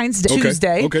Valentine's Day,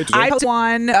 Tuesday. I put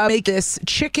one, make this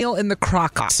chicken in the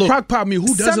crock pot. So crock pot meal.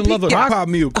 Who doesn't love a crock pot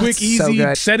meal? Quick,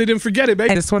 easy, set it and forget it, baby.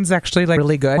 And this one's actually like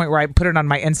really good. Point where I put it on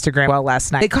my Instagram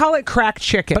last night. They call it cracked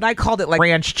chicken, but I called it like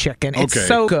ranch chicken. It's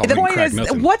so good. The point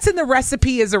is, what's in the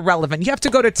recipe is irrelevant. You have to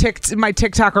go to my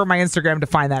TikTok or my Instagram to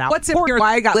find that out. What's important?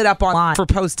 Why I got lit up online for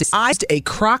posting. I used a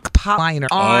crock pot liner.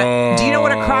 Do you know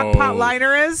what a crock pot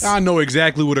liner is? I know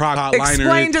exactly what a crock pot liner is.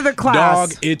 Explain to the class.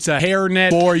 Dog, it's a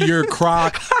hairnet for your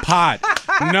crock pot.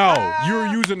 No, you're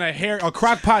using a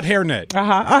crock pot hairnet.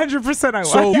 100% I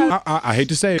was. So I hate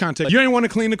to say it, you didn't want to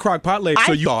clean the crock pot later,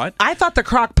 so you thought. I thought the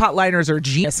crock pot liners are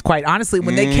genius, quite honestly.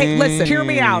 When they came, listen, hear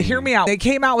me out. They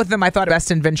came out with them, I thought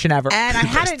best invention ever. And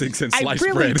I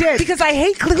really did, because I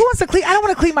hate, who wants to clean? I don't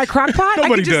want to clean my crock pot.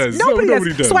 Nobody does.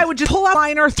 Nobody does. So I would just pull out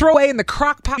liner, throw away in the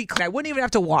crock pot. I wouldn't even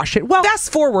have to wash it. Well,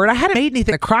 fast forward, I hadn't made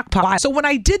anything in the crock pot. So when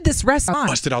I did this recipe,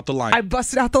 I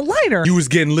busted out the liner. You was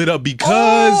getting lit up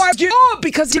because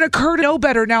because it occurred to know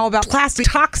better now about plastic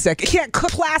toxic. You can't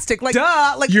cook plastic like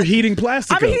you're heating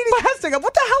plastic. I'm heating plastic up.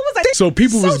 What the hell was I thinking? So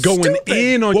people was going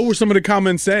in on what were some of the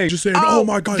comments saying? Just saying, oh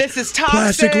my God, this is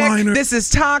toxic. Plastic liner. This is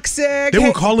toxic. They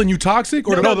were calling you toxic,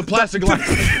 or no, the plastic liner.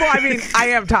 Well, I mean, I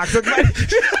am toxic.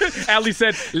 Ali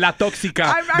said la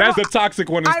tóxica. That's the toxic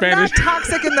one in Spanish. I'm not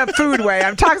toxic in the food way.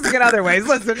 I'm toxic in other ways.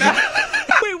 Listen.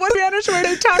 Wait, what Spanish word are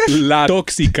they toxic? La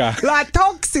tóxica. La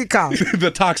tóxica.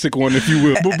 The toxic one, if you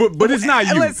will. But it's not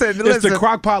you. Listen. It's the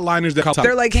crock pot liners that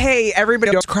they're like, hey,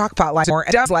 everybody knows crock pot liners more.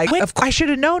 And I was like, I should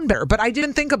have known better, but I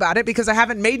didn't think about it because I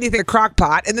haven't made anything in a crock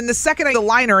pot. And then the second I got the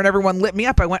liner and everyone lit me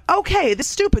up, I went, okay, this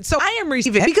is stupid. So I am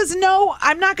receiving because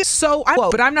I'm not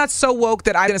woke, but I'm not so woke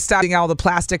that I'm gonna stop eating all the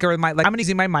plastic or I'm gonna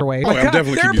use my microwave.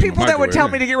 There are people that would tell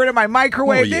me to get rid of my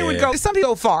microwave. They would go, some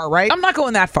people go far, right? I'm not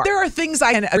going that far. There are things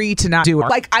I can agree to not do.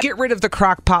 Like I get rid of the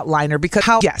crock pot liner because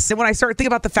and when I start thinking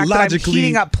about the fact that I'm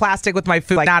heating up plastic with my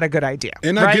food, like not a good idea.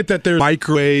 And I get that there's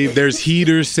microwave, there's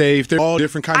heater safe, there's all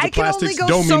different kinds of plastics. Don't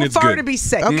mean it's good. I can only go so far to be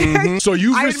safe. Okay. So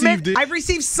you've received it. I've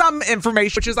received some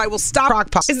information, which is I will stop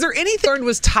crock pot. Is there anything that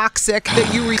was toxic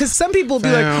that you because some people will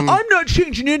be like, I'm not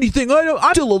changing anything.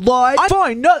 I'm still alive. I'm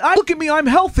fine. Look at me. I'm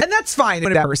healthy. And that's fine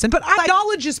in person. But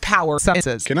knowledge is power.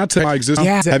 Can I tell you my existence?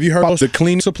 Yeah. Have you heard about the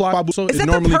cleaning supply? Is that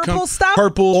the purple stuff?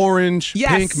 Purple, orange,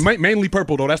 pink. Mainly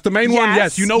purple, though. That's the main one.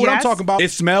 Yes. You know what I'm talking about.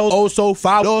 It smells so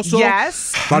fabuloso.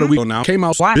 Yes. About a week ago now. Came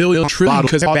out billion trillion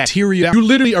because of bacteria. You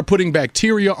literally are putting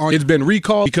bacteria on. It's been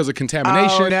recalled because of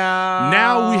contamination. Oh, no.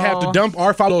 Now we have to dump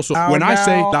our fabuloso. When I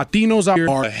say Latinos out here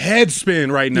are head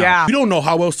spin right now. Yeah. We don't know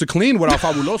how else to clean without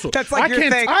fabuloso. That's like your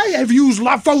thing. I have used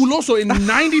La Fabuloso in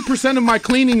 90% of my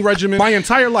cleaning regimen my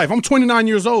entire life. I'm 29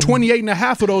 years old. 28 and a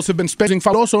half of those have been spending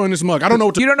fabuloso in this mug. I don't know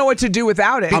what to You don't know what to do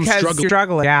without it because you're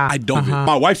struggling. Yeah. I don't.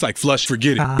 My wife's like, flush,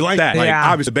 forget it. Like that. Like,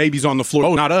 obviously, the baby's on the floor.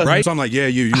 Oh, not us, right? So I'm like, yeah,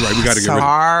 you're right. We got to get rid of it. So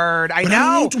hard. I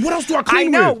know. What else do I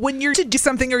clean with? I know. With? When you're to do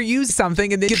something or use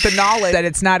something and then get the knowledge that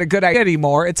it's not a good idea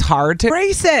anymore, it's hard to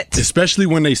embrace it. Especially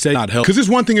when they say not help. Because it's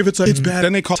one thing if it's like, it's bad.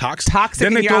 Then they call toxic.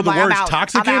 Then they throw the words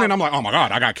toxic in, and I'm like, oh my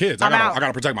God, I got kids. I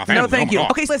gotta protect my family. No, thank you.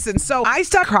 Okay, listen. So I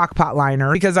stopped crockpot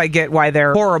liner because I get why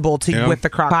they're horrible to you with the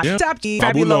crockpot. Stopped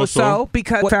Fabuloso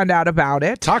because we found out about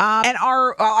it. And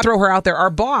I'll throw her out there. Our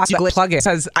boss, plug-in,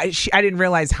 says I didn't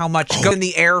realize how much goes in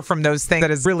the air from those things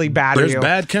that is really bad for you. There's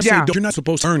bad chemistry. You're not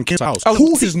supposed to burn candles house.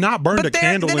 Who has not burned a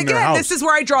candle in their house? This is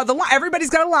where I draw the line. Everybody's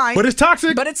got a line. But it's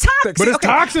toxic. But it's toxic.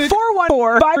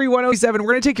 414-531-07. We're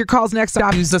going to take your calls next.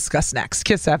 Discuss next.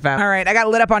 Kiss FM. All right. I got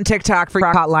lit up on TikTok for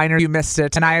crockpot liner. You missed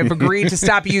it. And I have agreed to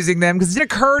stop using them because it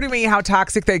didn't occur to me how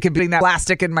toxic they could be. That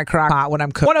plastic in my crockpot when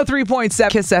I'm cooking. 103.7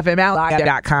 Kiss FM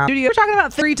out.com. We're talking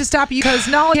about 3 to stop you because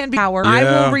knowledge can be power. I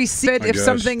will receive it if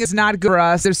something is not good for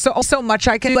us. There's so much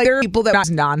I can. Like, there are people that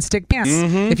use non-stick pans.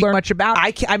 If you learn much about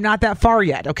it, I'm not that far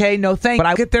yet. Okay. No thanks. But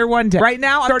I'll get there one day. Right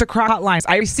now, I'm the crockpot lines.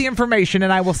 I see information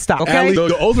and I will stop. Okay. Allie,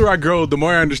 the older I grow, the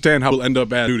more I understand how we'll end up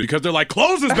bad duty because they're like,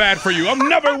 clothes is bad for you. I'm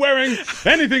never wearing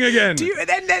anything again.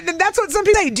 And that's what some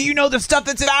people say. Do you know the stuff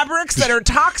that's in fabrics that are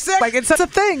toxic? Like, it's a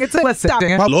thing. It's a listen.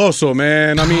 Fabuloso,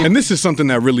 man. I mean, and this is something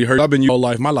that really hurts. I've been using all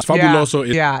life. My life. Fabuloso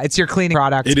is. Yeah, it's your cleaning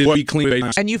product. It is what we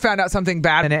clean. And you found out something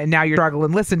bad in it, and now you're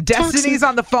struggling. Listen, Destiny's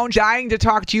on the phone, dying to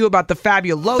talk to you about the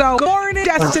Fabuloso. Good morning,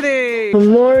 Destiny. Good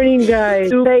morning,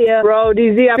 guys. Hey, bro,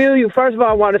 DZ, I feel you. First of all,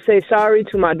 I want to say sorry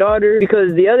to my daughter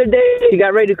because the other day she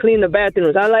got ready to clean the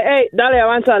bathrooms. I was like, hey, dale,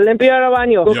 avanza, limpia el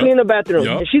baño. Go clean the bathroom.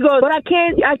 And she goes, but I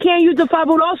can't use the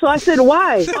Fabuloso. I said,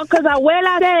 why? Because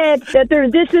abuela said that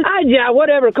there's this is,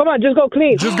 whatever. Come on, just go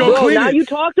clean. Just go clean now it. you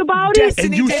talked about it.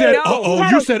 And you said,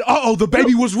 the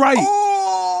baby was right.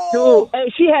 Dude,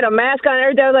 and she had a mask on and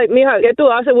everything. I was like, mija, get through.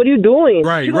 I said, what are you doing?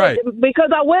 Right. Because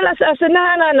abuela, I said,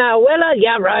 nah, abuela,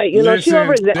 yeah, right. You know, she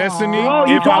over there. Destiny,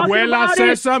 if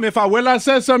abuela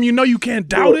says something, you know you can't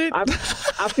doubt it. I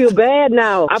feel bad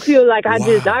now. I feel like I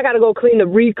got to go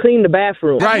re-clean the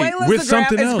bathroom. Right, with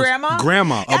something else.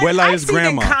 Grandma. Abuela is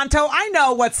grandma. Encanto. I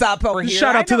know what's up over here.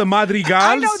 Shout out to the Madrigals.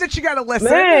 I know that you got to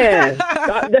listen. Man.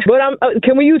 But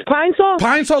can we use Pine Sol?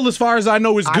 Pine Sol, as far as I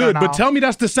know, is good. But tell me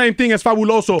that's the same thing as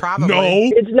Fabuloso. Probably. No.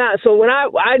 It's not. So when I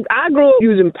grew up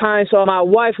using Pine Sol, my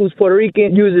wife, who's Puerto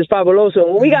Rican, uses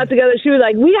Fabuloso. When we got together, she was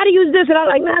like, we got to use this. And I was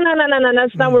like, no,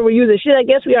 that's not what we're using. She's like,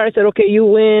 yes, we are. I said, okay, you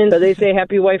win. So they say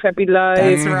happy wife, happy life.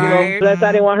 That's right. You know,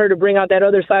 I didn't want her to bring out that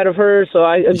other side of her, so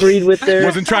I agreed with her.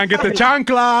 Wasn't trying to get the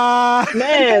chancla.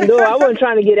 Man, dude, I wasn't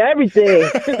trying to get everything.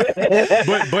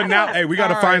 but now, hey, we got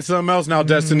to find something else now,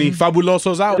 Destiny.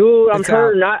 Fabuloso's out. Dude, I'm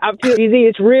hurting. I feel easy.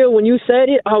 It's real. When you said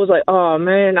it, I was like, oh,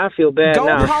 man, I feel bad now.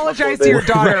 Don't apologize to your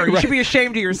daughter. Right. You should be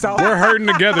ashamed of yourself. We're hurting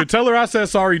together. Tell her I said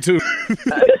sorry, too.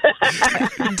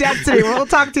 Destiny, we'll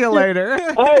talk to you later.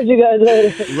 All right, you guys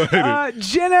later.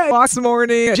 Jenna, boss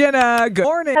morning. Jenna, good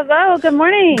morning. Hello, good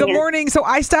morning. Good morning. So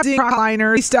I stopped using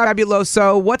liner. We stopped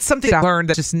Fabuloso. What's something I learned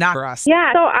that's just not for us?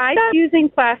 Yeah, so I stopped using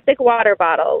plastic water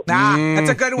bottles. That's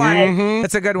a good one.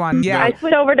 That's a good one. Yeah. I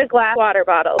switched over to glass water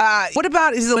bottles. What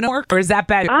about, is it work or is that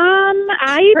bad?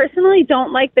 I personally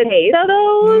don't like the taste of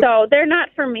those, so they're not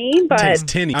for me, but... It's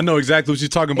tinny. I know exactly what you're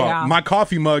talking about. Yeah. My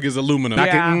coffee mug is aluminum. I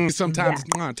can sometimes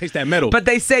taste that metal. But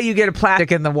they say you get a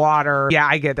plastic in the water. Yeah,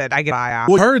 I get that.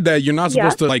 Well, I heard that you're not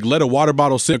supposed to let a water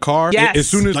bottle sit in a car. Yes. As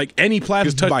soon as any plastic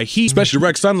is touched by heat, especially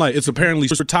direct sunlight, it's apparently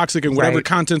super toxic and whatever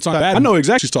content's on that. I know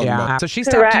exactly what she's talking about. So she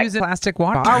stopped using plastic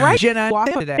water. All right, Jenna.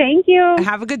 Thank you.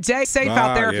 Have a good day. Safe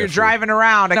out there if you're driving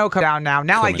around. I know come down now.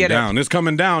 Now I get it. It's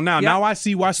coming down now. Yep. Now I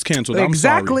see why it's canceled.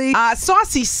 Exactly. I'm sorry.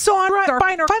 Saucy Sandra,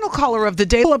 our final caller of the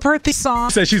day. Pull up her song.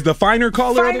 Says she's the finer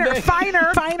caller of the day.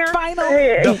 Finer.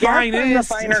 The finest.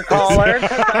 The finer caller.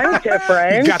 I'm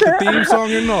different. You got the theme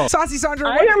song or no? Saucy Sandra.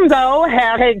 I am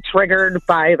so triggered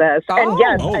by this. And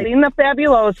yes, I've seen the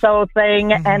Fabuloso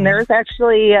thing, and there's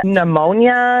actually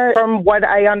pneumonia from what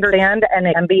I understand, and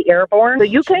it can be airborne. So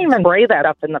you can't even spray that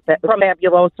up from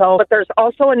Fabuloso. But there's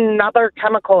also another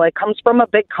chemical. It comes from a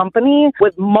big company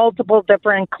with multiple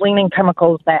different cleaning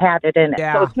chemicals that had it in it.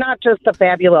 Yeah. So it's not just the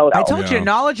Fabuloso. I told you,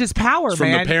 knowledge is power, it's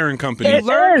from man. the parent company. You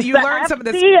learn some of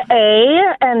this.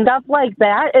 FDA and stuff like that.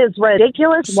 That is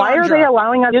ridiculous. Why are they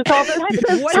allowing us to use all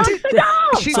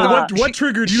this? So what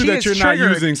triggered you that you're not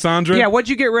using, Sandra? Yeah, what'd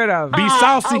you get rid of? Be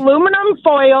saucy. Aluminum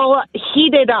foil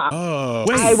heated up.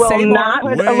 I will not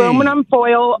put aluminum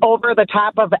foil over the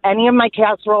top of any of my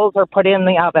casseroles or put it in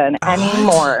the oven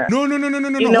anymore. No.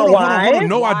 You know why? Hold on.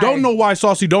 No, I don't know why,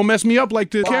 Saucy. Don't mess me up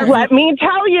like this. Let me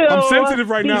tell you. I'm sensitive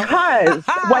right now. Because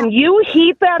when you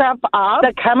heat that up,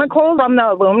 the chemicals from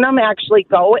the aluminum actually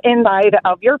go inside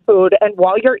of your food, and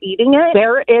while you're eating it,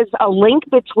 there is a link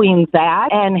between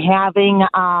that and having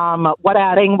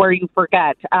where you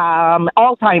forget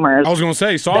Alzheimer's. I was going to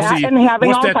say, Saucy. That and having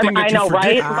what's Alzheimer's. that thing that you forget?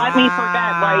 Right? Let me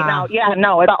forget right now. Yeah,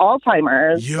 no, it's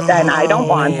Alzheimer's. And I don't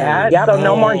want that. Yeah, so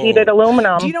no more heated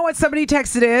aluminum. Do you know what somebody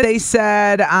texted in? They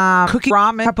said cooking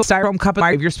ramen, styrofoam cup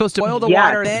of you're supposed to boil the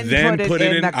water, then put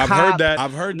it in the cup.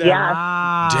 I've heard that.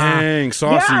 Yeah. Dang,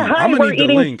 Saucy. Yeah, I'm going to need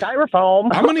the link. Styrofoam.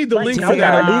 I'm going to need the link for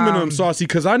that aluminum, Saucy,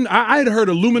 because I had heard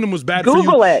aluminum was bad Google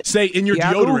for you. it. Say in your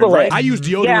deodorant, Google right? it. I use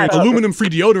deodorant, aluminum-free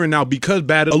deodorant now because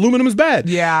aluminum is bad.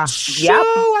 Yeah. So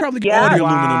I probably get all the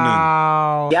aluminum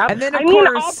then. Yep. And then,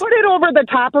 I'll put it over the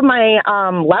top of my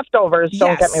leftovers,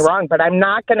 don't get me wrong, but I'm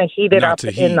not going to heat it up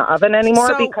in the oven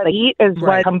anymore because heat is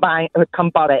what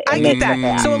combust it. I get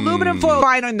that. So aluminum foil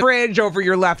fine on the fridge over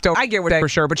your leftovers. I get what for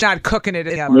sure, but you're not cooking it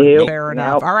in the oven. Fair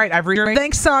enough. All right, I've read.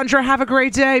 Thanks, Sandra. Have a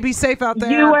great day. Be safe out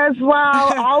there. You as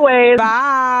well, always.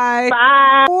 Bye.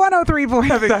 Bye.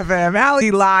 103.7 FM.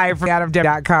 Allie live from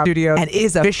AdamDev.com studio, and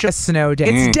is a vicious snow day.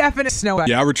 It's definite snow.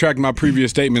 Yeah, I retract my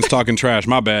previous statements talking trash.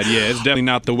 My bad. Yeah, it's definitely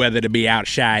not the weather to be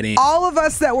outside in. All of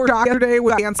us that were shocked yesterday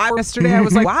with yesterday, I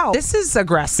was like, wow, this is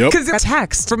aggressive. Because there's a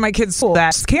text from my kid's school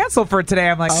that's canceled for today.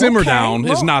 I'm like, simmer down.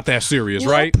 It's not that serious,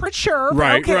 right? Sure.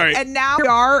 Right, right. And now we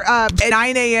are at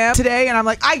 9 a.m. today, and I'm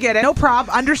like, I get it. No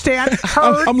problem. Understand.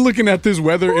 Heard. I'm looking at this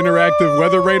interactive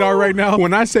weather radar right now.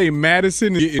 When I say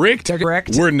Madison is bricked,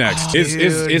 we're next.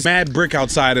 It's mad brick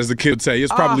outside, as the kids would say.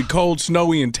 It's probably cold,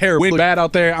 snowy, and terrible. Wind bad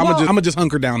out there. I'm gonna just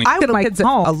hunker down here. I would my kids at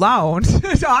home alone.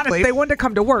 Honestly, they wanted to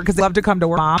come to work because they love to come to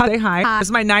work. Mom, say hi. This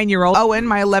is my 9-year-old. Owen,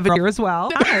 my 11-year-old as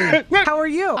well. Hi. How are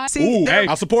you? See, hey,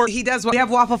 I'll support. He does. We have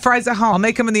waffle fries at home. I'll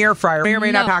make them in the air fryer. May or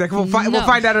may not pack. We'll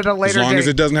find out at a later date. As long as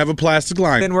it doesn't have a plastic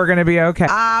line. Then we're gonna be okay.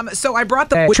 So I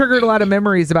brought we triggered a lot of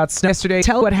memories about snow yesterday.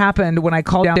 Tell what happened when I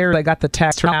called downstairs. I got the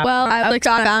text. Well, I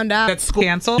found out that school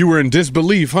canceled. You were in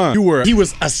disbelief, huh? He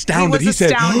was astounded. He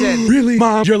said, oh, really,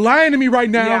 Mom? You're lying to me right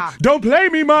now. Yeah. Don't play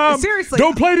me, Mom. Seriously.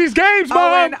 Don't play these games, Mom.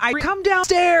 Owen, I come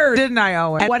downstairs, didn't I,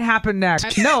 Owen? And what happened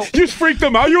next? No. You just freaked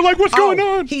them out. You're like, what's going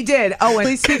on? He did. Owen,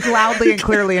 please speak loudly and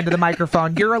clearly into the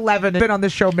microphone. You're 11 and been on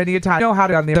this show many a time. You know how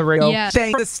to on the radio. Yeah.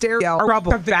 Saying the stereo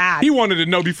trouble bad. He wanted to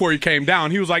know before he came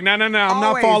down. He was like, no, I'm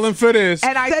not falling for this.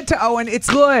 And I said to Owen, it's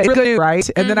good. It's good, right?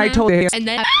 And then I told him. And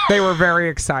then they were very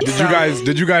excited.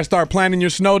 Did you guys start planning your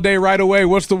snow day right away?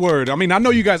 What's the word? I mean, I know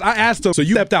you guys. I asked them. So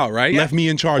you stepped out, right? Yeah. Left me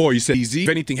in charge. Boy, you said easy. If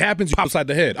anything happens, you pop upside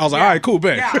the head. I was like, all right, cool,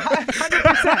 bet. Yeah,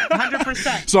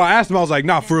 100%. So I asked them. I was like,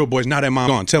 nah, for real, boys. Now that Mom's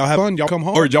gone, tell have fun. Y'all come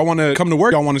home, or y'all want to come to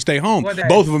work? Y'all want to stay home?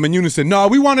 Both of them in unison. No,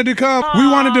 we wanted to come. We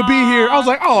wanted to be here. I was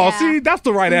like, see, that's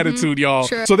the right attitude, y'all.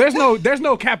 Sure. So there's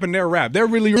no cap in their rap. They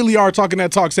really are talking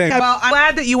that talk, saying. Well, I'm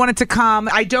glad that you wanted to come.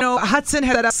 I don't know. Hudson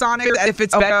had a Sonic. If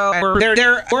it's better,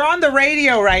 we're on the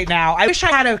radio right now. I wish I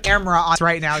had a camera on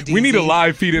right now. DZ. We need a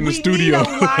live feed in the studio.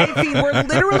 We need a live feed. We're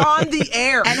literally on the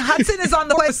air, and Hudson is on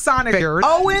the way with Sonic.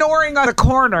 Owen ignoring on the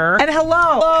corner, and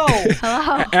hello.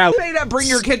 Say that bring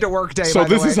your kid to work day. So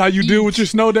this is how you deal with your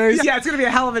snow days? Yeah, it's gonna be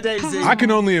a hell of a day. DZ. I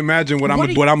can only imagine what I'm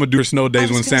gonna do for snow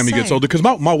days when Sammy gets older, because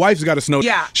my wife's got a snow.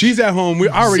 Yeah, she's at home. We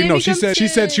already know. She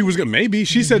said she was gonna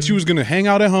She said she was gonna hang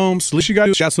out at home. Sleep. She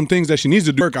got some things that she needs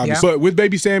to do. But with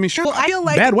baby Sammy, well, I feel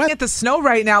like at the snow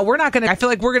right now. We're not gonna. I feel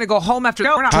like we're gonna go home after.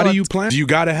 How do you plan? Do you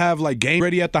gotta have like game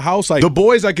ready at the house? Like the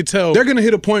boys, I could tell they're gonna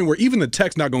hit a point where even the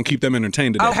tech's not gonna keep them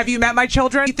entertained today. Oh, have you met my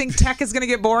children? You think tech is gonna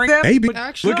get boring? Maybe. Look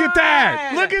at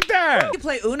that. Look at that. You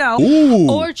play Uno. Ooh.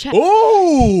 Or chess.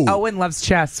 Ooh. Owen loves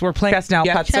chess. We're playing chess now.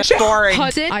 Yeah, Hudson. chess. Boring.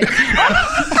 Hudson.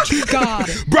 God.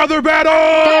 Brother battle.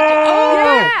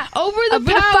 Over the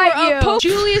power of Pope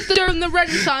Julius during the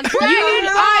Renaissance.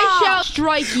 I shall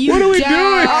strike you down. What are we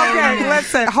doing? Okay,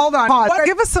 listen. Hold on. Pause.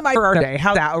 Give us some idea for today.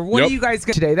 How's that? Or what are you guys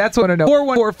going today? That's what I know.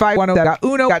 41451. Got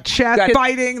Uno. Got chess. Got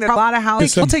fighting. There's a lot of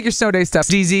houses. We'll take your snow day stuff.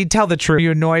 DZ, tell the truth. Are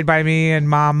you annoyed by me in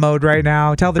mom mode right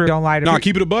now? Tell the truth. Don't lie to me. No,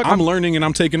 keep it a buck. I'm learning and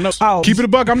I'm taking notes. Oh, keep it a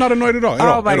buck. I'm not annoyed at all.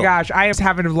 Oh my gosh. I am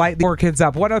having to light the poor kids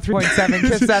up. 103.7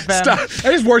 Kiss FM. Stop.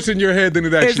 It's worse in your head than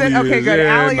it actually is. Okay, good.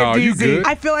 Yeah, Allie and DZ.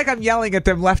 I feel like I'm yelling at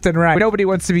them left left and right. Nobody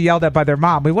wants to be yelled at by their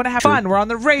mom. We want to have fun. We're on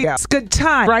the radio. It's a good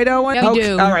time. Right, Owen? Yeah, we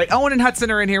do. All right. Owen and Hudson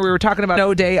are in here. We were talking about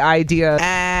snow day ideas.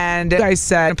 And you guys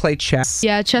said play chess.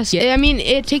 Yeah, chess. I mean,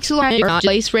 it takes a lot of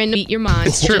place random beat your mind.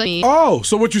 It's true. Oh,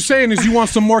 so what you're saying is you want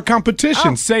some more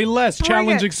competition. Say less.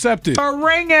 Challenge accepted.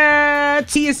 Bring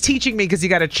it. He is teaching me because he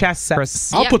got a chess set.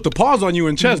 I'll put the pause on you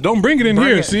in chess. Don't bring it in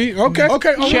here. See? Okay.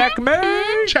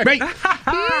 Checkmate. Checkmate.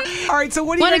 All right, so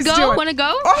what do you guys doing? Want to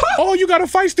go? Oh, you got a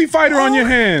feisty fighter on your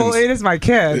hands. Well, it is my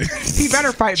kid. He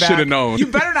better fight back. Should have known. You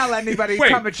better not let anybody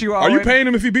come at you, Owen. Are you paying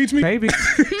him if he beats me? Maybe.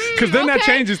 Because then that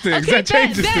changes things. Okay, that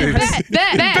changes things.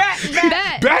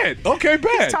 Bet. Okay,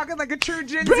 bet. He's talking like a true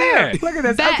Gen Z. Look at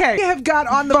this. Bet. Okay, we have got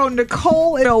on the phone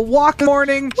Nicole in Milwaukee.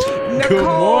 Morning. Nicole. Good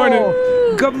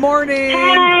morning. Good morning.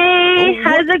 Hey,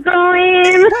 how's it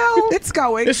going? Well, it's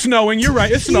going. It's snowing. You're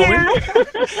right. It's snowing. Yeah.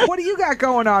 What do you got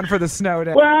going on for the snow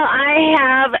day? Well, I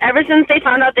have, ever since they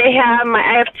found out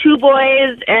I have 2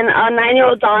 boys and a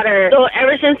 9-year-old daughter. So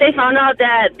ever since they found out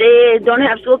that they don't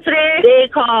have school today, they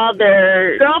called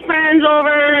their girlfriends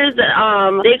over.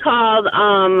 They called,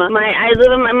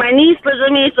 my niece lives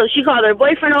with me, so she called her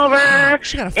boyfriend over.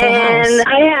 She got a full house. And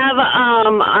I have,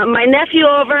 my nephew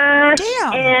over.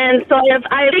 Damn. And so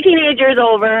I have 3 teenagers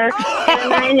over and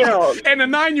a 9-year-old. And a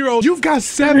 9-year-old. You've got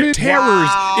 7 terrors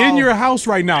in your house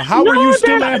right now. How are you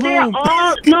still at home?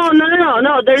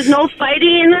 No. There's no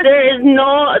fighting. There is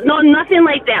nothing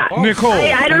like that. Nicole.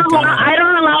 I don't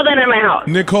allow that in my house.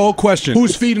 Nicole, question.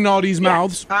 Who's feeding all these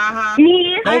mouths?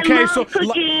 Me. Okay, so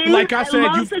cooking. like I said,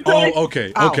 you. Oh,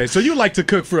 okay. Okay, so you like to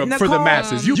cook for the Nicole,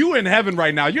 masses. You in heaven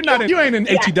right now. You're not. You ain't in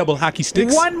HE double hockey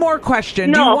sticks. One more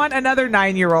question. No. Do you want another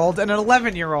 9-year-old and an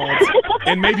 11-year-old?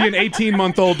 And maybe an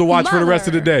 18-month-old to watch for the rest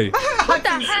of the day. What the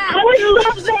heck? I would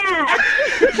love that.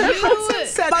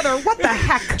 Mother, what the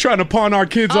heck? Trying to pawn our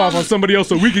kids off on somebody else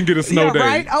so we can get a snow day.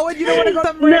 Right? Oh, and you don't want to go to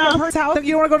some random person's house?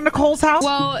 You don't want to go to Nicole's house?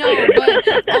 Well, no,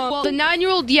 but the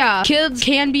 9-year-old, kids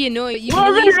can be annoying. You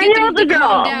can at least get them to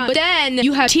calm down. But then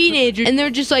you have teenagers, and they're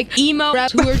just like emo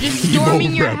reps who are just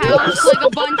storming your house like a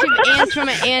bunch of ants from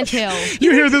an anthill.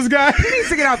 You hear this guy? He needs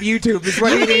to get off YouTube is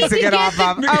what he needs to get off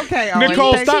of. Okay, Owen.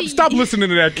 Nicole, stop listening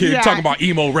to that kid talking about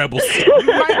emo rebels.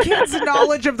 My kid's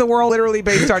knowledge of the world literally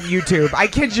based on YouTube. I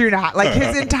kid you not. Like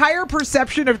his entire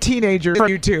perception of teenagers from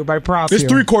YouTube, I promise It's you.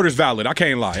 3/4 valid. I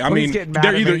can't lie. I mean,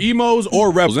 they're either emos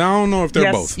or rebels. I don't know if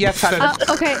they're both. Yes,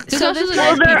 okay, so this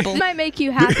might make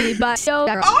you happy, but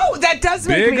oh, that does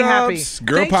make me happy.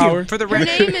 Girl Thank power. You for the her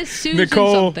name is Susan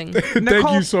Nicole, something.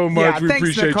 Thank you so much. We thanks,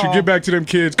 appreciate Nicole. you. Get back to them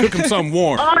kids. Cook them something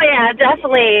warm. Oh yeah,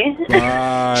 definitely.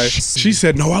 She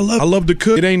said, "No, I love to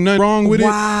cook. It ain't nothing wrong with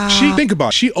it." Think about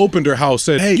it. She opened her house,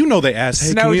 said, "Hey, you know they asked,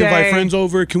 hey, can we invite friends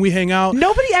over? Can we hang out?"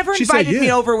 Nobody ever invited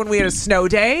me over when we had a snow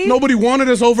day. Nobody wanted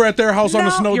us over at their house on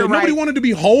a snow day. Nobody wanted to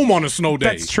be home on a snow day.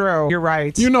 That's true. You're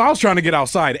right. You know, I was trying to get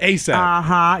outside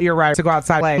ASAP. You're right. To go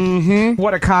outside and play. Mm-hmm.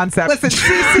 What a concept. Listen,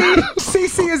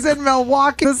 Cece is in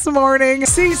Milwaukee this morning.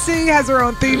 Cece has her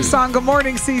own theme song. Good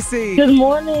morning, Cece. Good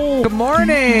morning. Good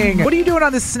morning. What are you doing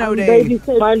on this snow day?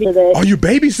 Babysitting today. Are you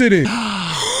babysitting?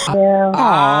 Yeah.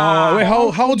 Aww. Wait,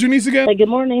 how old's your niece again? Hey, good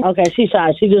morning. Okay, she's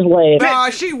shy. She just waved. Oh,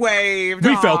 she waved.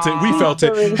 We felt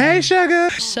it. Hey, sugar.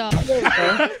 Sup.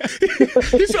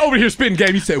 He's over here spitting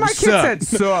game. He said, My what's kid up? said,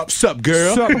 sup. Sup,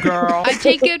 girl. Sup, girl. I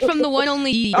take it from the one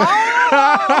only. He said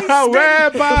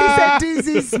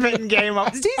DZ's spitting game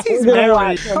up. DZ's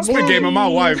married. Spitting game on my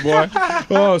wife, boy.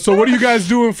 So what are you guys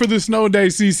doing for the snow day,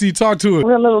 CC? Talk to it.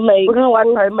 We're gonna watch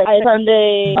her make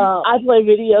Sunday. I play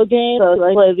video games, so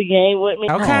they play the game with me.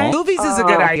 Okay. Movies is a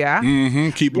good idea. Mm-hmm.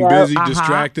 Keep them busy,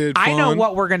 distracted, fun. I know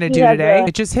what we're going to do today.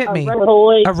 It just hit me.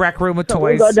 A rec room with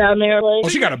toys. Go down there. Oh,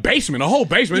 she got a basement, a whole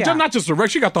basement. Yeah. Not just a rec,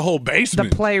 she got the whole basement.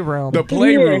 The playroom. The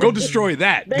playroom. Go destroy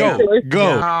that. Go.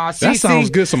 Yeah. That sounds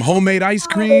good. Some homemade ice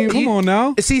cream. Come on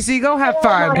now. CC, go have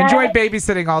fun. Enjoy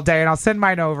babysitting all day, and I'll send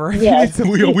mine over. Yes.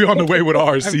 we on the way with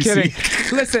ours, I'm CC. kidding.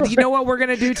 Listen, you know what we're going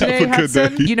to do today, Have a good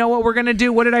Hudson? day. You know what we're going to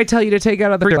do? What did I tell you to take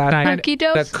out of the fridge last night? Cookie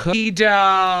dough? The cookie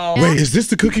dough. Wait, is this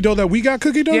the cookie dough that we got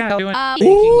cookie dough? Yeah.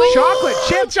 Ooh, chocolate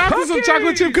chip some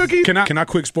chocolate chip cookies. Can I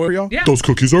quick spoil y'all? Yeah. Those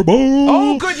cookies are bomb.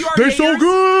 Oh, good. You are They're so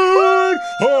good.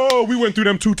 Oh, we went through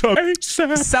them 2 tubs.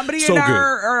 Somebody in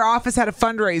our office had a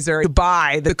fundraiser to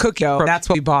buy the cookie dough. That's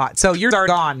what we bought. So yours are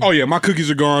gone. Oh yeah, my cookies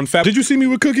are gone. Did you see me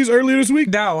with cookies earlier this week?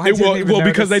 No, I didn't even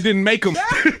notice. Because they didn't make them.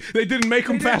 They didn't make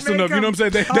them fast enough. You know what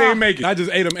I'm saying? They didn't make it. I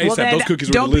just ate them ASAP. Well, then, those cookies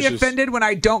were don't delicious. be offended when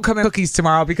I don't come in cookies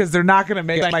tomorrow because they're not going to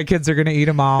make it. My kids are going to eat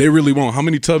them all. They really won't. How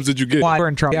many tubs did you get? We're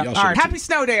in trouble. Yeah. All right. Happy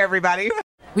snow day, everybody.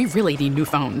 We really need new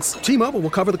phones. T-Mobile will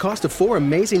cover the cost of 4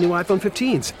 amazing new iPhone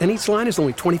 15s, and each line is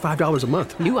only $25 a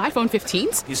month. New iPhone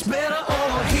 15s? It's better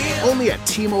over here. Only at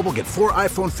T-Mobile, get 4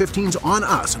 iPhone 15s on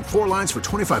us and 4 lines for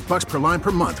 $25 per line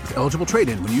per month with eligible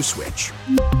trade-in when you switch.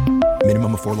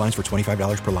 Minimum of 4 lines for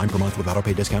 $25 per line per month with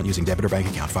autopay discount using debit or bank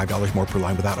account. $5 more per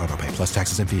line without autopay, plus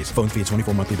taxes and fees. Phone fee at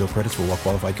 24 monthly bill credits for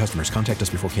well-qualified customers. Contact us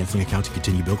before canceling account to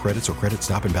continue bill credits or credit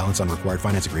stop and balance on required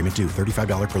finance agreement due.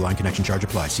 $35 per line connection charge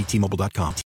applies. See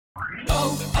T-Mobile.com.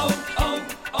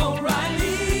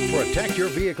 Protect your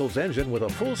vehicle's engine with a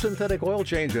full synthetic oil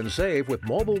change and save with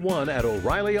Mobil 1 at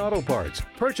O'Reilly Auto Parts.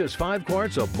 Purchase 5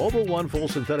 quarts of Mobil 1 full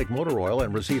synthetic motor oil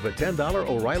and receive a $10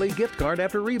 O'Reilly gift card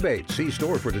after rebate. See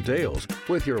store for details.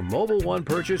 With your Mobil 1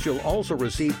 purchase, you'll also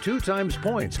receive 2 times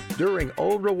points during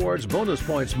O Rewards Bonus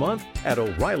Points Month at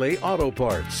O'Reilly Auto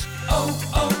Parts.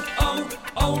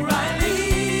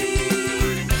 O'Reilly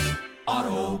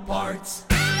Auto Parts.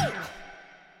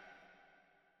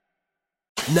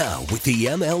 Now, with the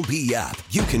MLB app,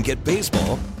 you can get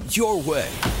baseball your way.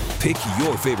 Pick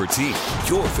your favorite team,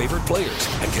 your favorite players,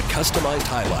 and get customized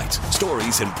highlights,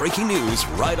 stories, and breaking news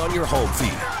right on your home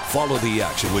feed. Follow the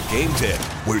action with Game Day,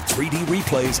 where 3D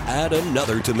replays add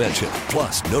another dimension.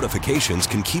 Plus, notifications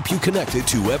can keep you connected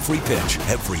to every pitch,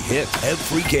 every hit,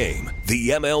 every game. The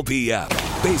MLB app.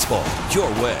 Baseball your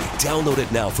way. Download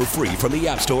it now for free from the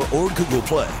App Store or Google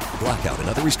Play. Blackout and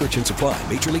other restrictions apply.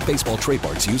 Major League Baseball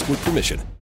trademarks used with permission.